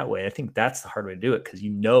example in that way, I think that's the hard way to do it, because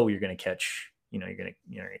you're going to catch, you're going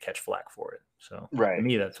to catch flack for it. So to Right.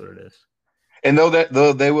 me, that's what it is. And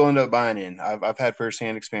they will end up buying in. I've had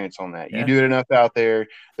firsthand experience on that. You Yeah. do it enough out there,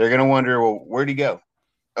 they're gonna wonder, well, where'd he go?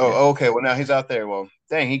 Yeah. Oh, okay. Well, now he's out there. Well,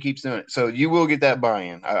 dang, he keeps doing it. So you will get that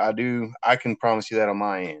buy-in. I do. I can promise you that on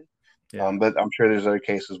my end. Yeah. But I'm sure there's other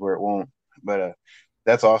cases where it won't. But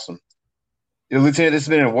that's awesome. Lieutenant, this has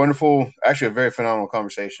been a wonderful, actually a very phenomenal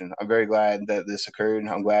conversation. I'm very glad that this occurred.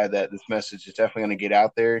 I'm glad that this message is definitely going to get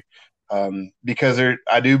out there because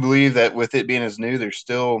I do believe that with it being as new, there's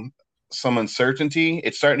still some uncertainty.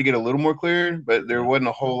 It's starting to get a little more clear, but there wasn't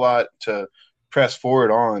a whole lot to press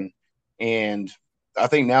forward on. And I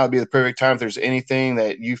think now would be the perfect time if there's anything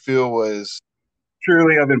that you feel was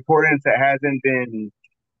truly of importance that hasn't been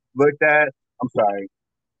looked at. I'm sorry.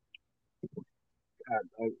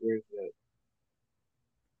 God, where's that?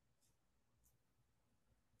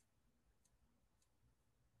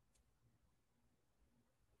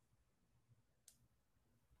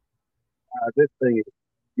 This thing is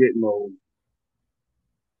getting old.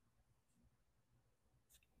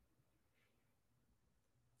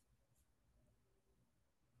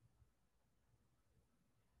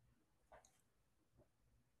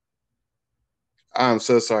 I'm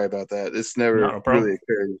so sorry about that. This never No problem. really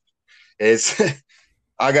occurred. It's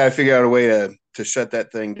I got to figure out a way to shut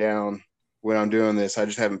that thing down when I'm doing this. I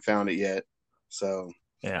just haven't found it yet. So,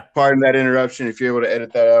 Yeah. pardon that interruption. If you're able to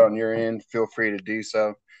edit that out on your end, feel free to do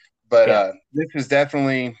so. But Yeah. this is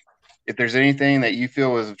definitely, if there's anything that you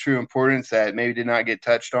feel was of true importance that maybe did not get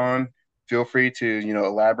touched on, feel free to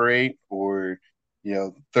elaborate or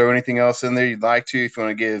throw anything else in there you'd like to. If you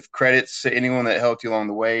want to give credits to anyone that helped you along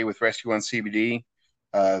the way with Rescue One CBD,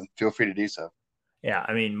 feel free to do so. Yeah,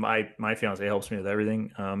 I mean, my fiance helps me with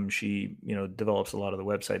everything. She develops a lot of the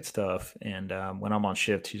website stuff, and when I'm on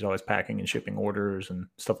shift, she's always packing and shipping orders and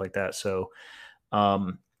stuff like that. So,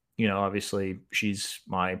 um, obviously, she's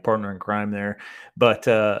my partner in crime there. But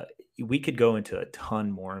we could go into a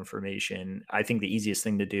ton more information. I think the easiest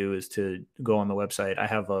thing to do is to go on the website. I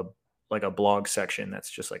have a blog section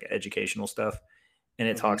that's just like educational stuff, and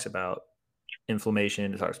it talks about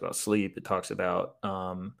inflammation. It talks about sleep. It talks about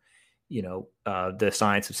the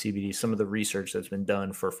science of CBD, some of the research that's been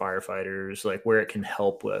done for firefighters, like where it can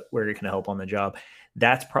help on the job.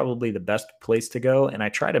 That's probably the best place to go. And I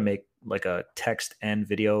try to make like a text and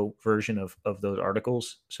video version of those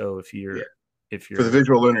articles. So if For the you're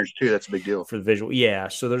visual learners too, that's a big deal. for the visual, yeah.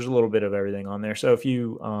 So there's a little bit of everything on there. So if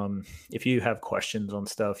you have questions on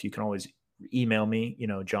stuff, you can always email me,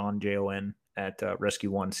 John Jon at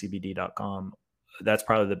rescue1cbd.com. That's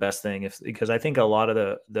probably the best thing because I think a lot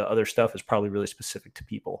of the other stuff is probably really specific to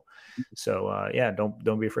people. So yeah,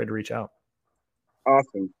 don't be afraid to reach out.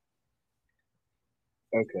 Awesome.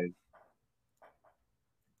 Okay.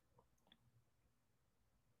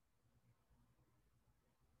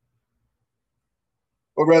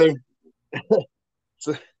 Well, brother,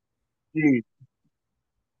 so, geez,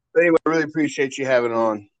 anyway, I really appreciate you having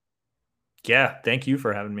on. Yeah, thank you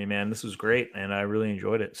for having me, man. This was great, and I really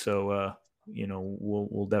enjoyed it. So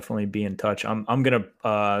we'll definitely be in touch. I'm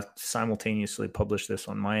gonna simultaneously publish this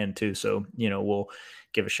on my end too. So we'll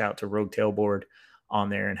give a shout to Rogue Tailboard on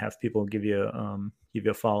there and have people give you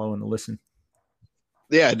a follow and a listen.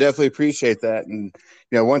 Yeah, I definitely appreciate that. And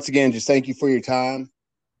once again, just thank you for your time.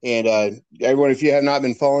 And everyone, if you have not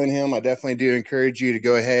been following him, I definitely do encourage you to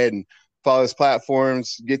go ahead and follow his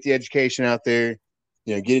platforms, get the education out there,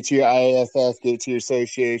 get it to your IAFF, get it to your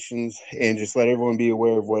associations, and just let everyone be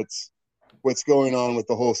aware of what's going on with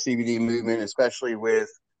the whole CBD movement, especially with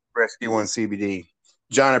Rescue One CBD.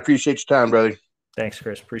 John, I appreciate your time, brother. Thanks,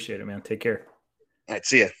 Chris. Appreciate it, man. Take care. All right,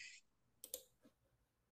 see ya.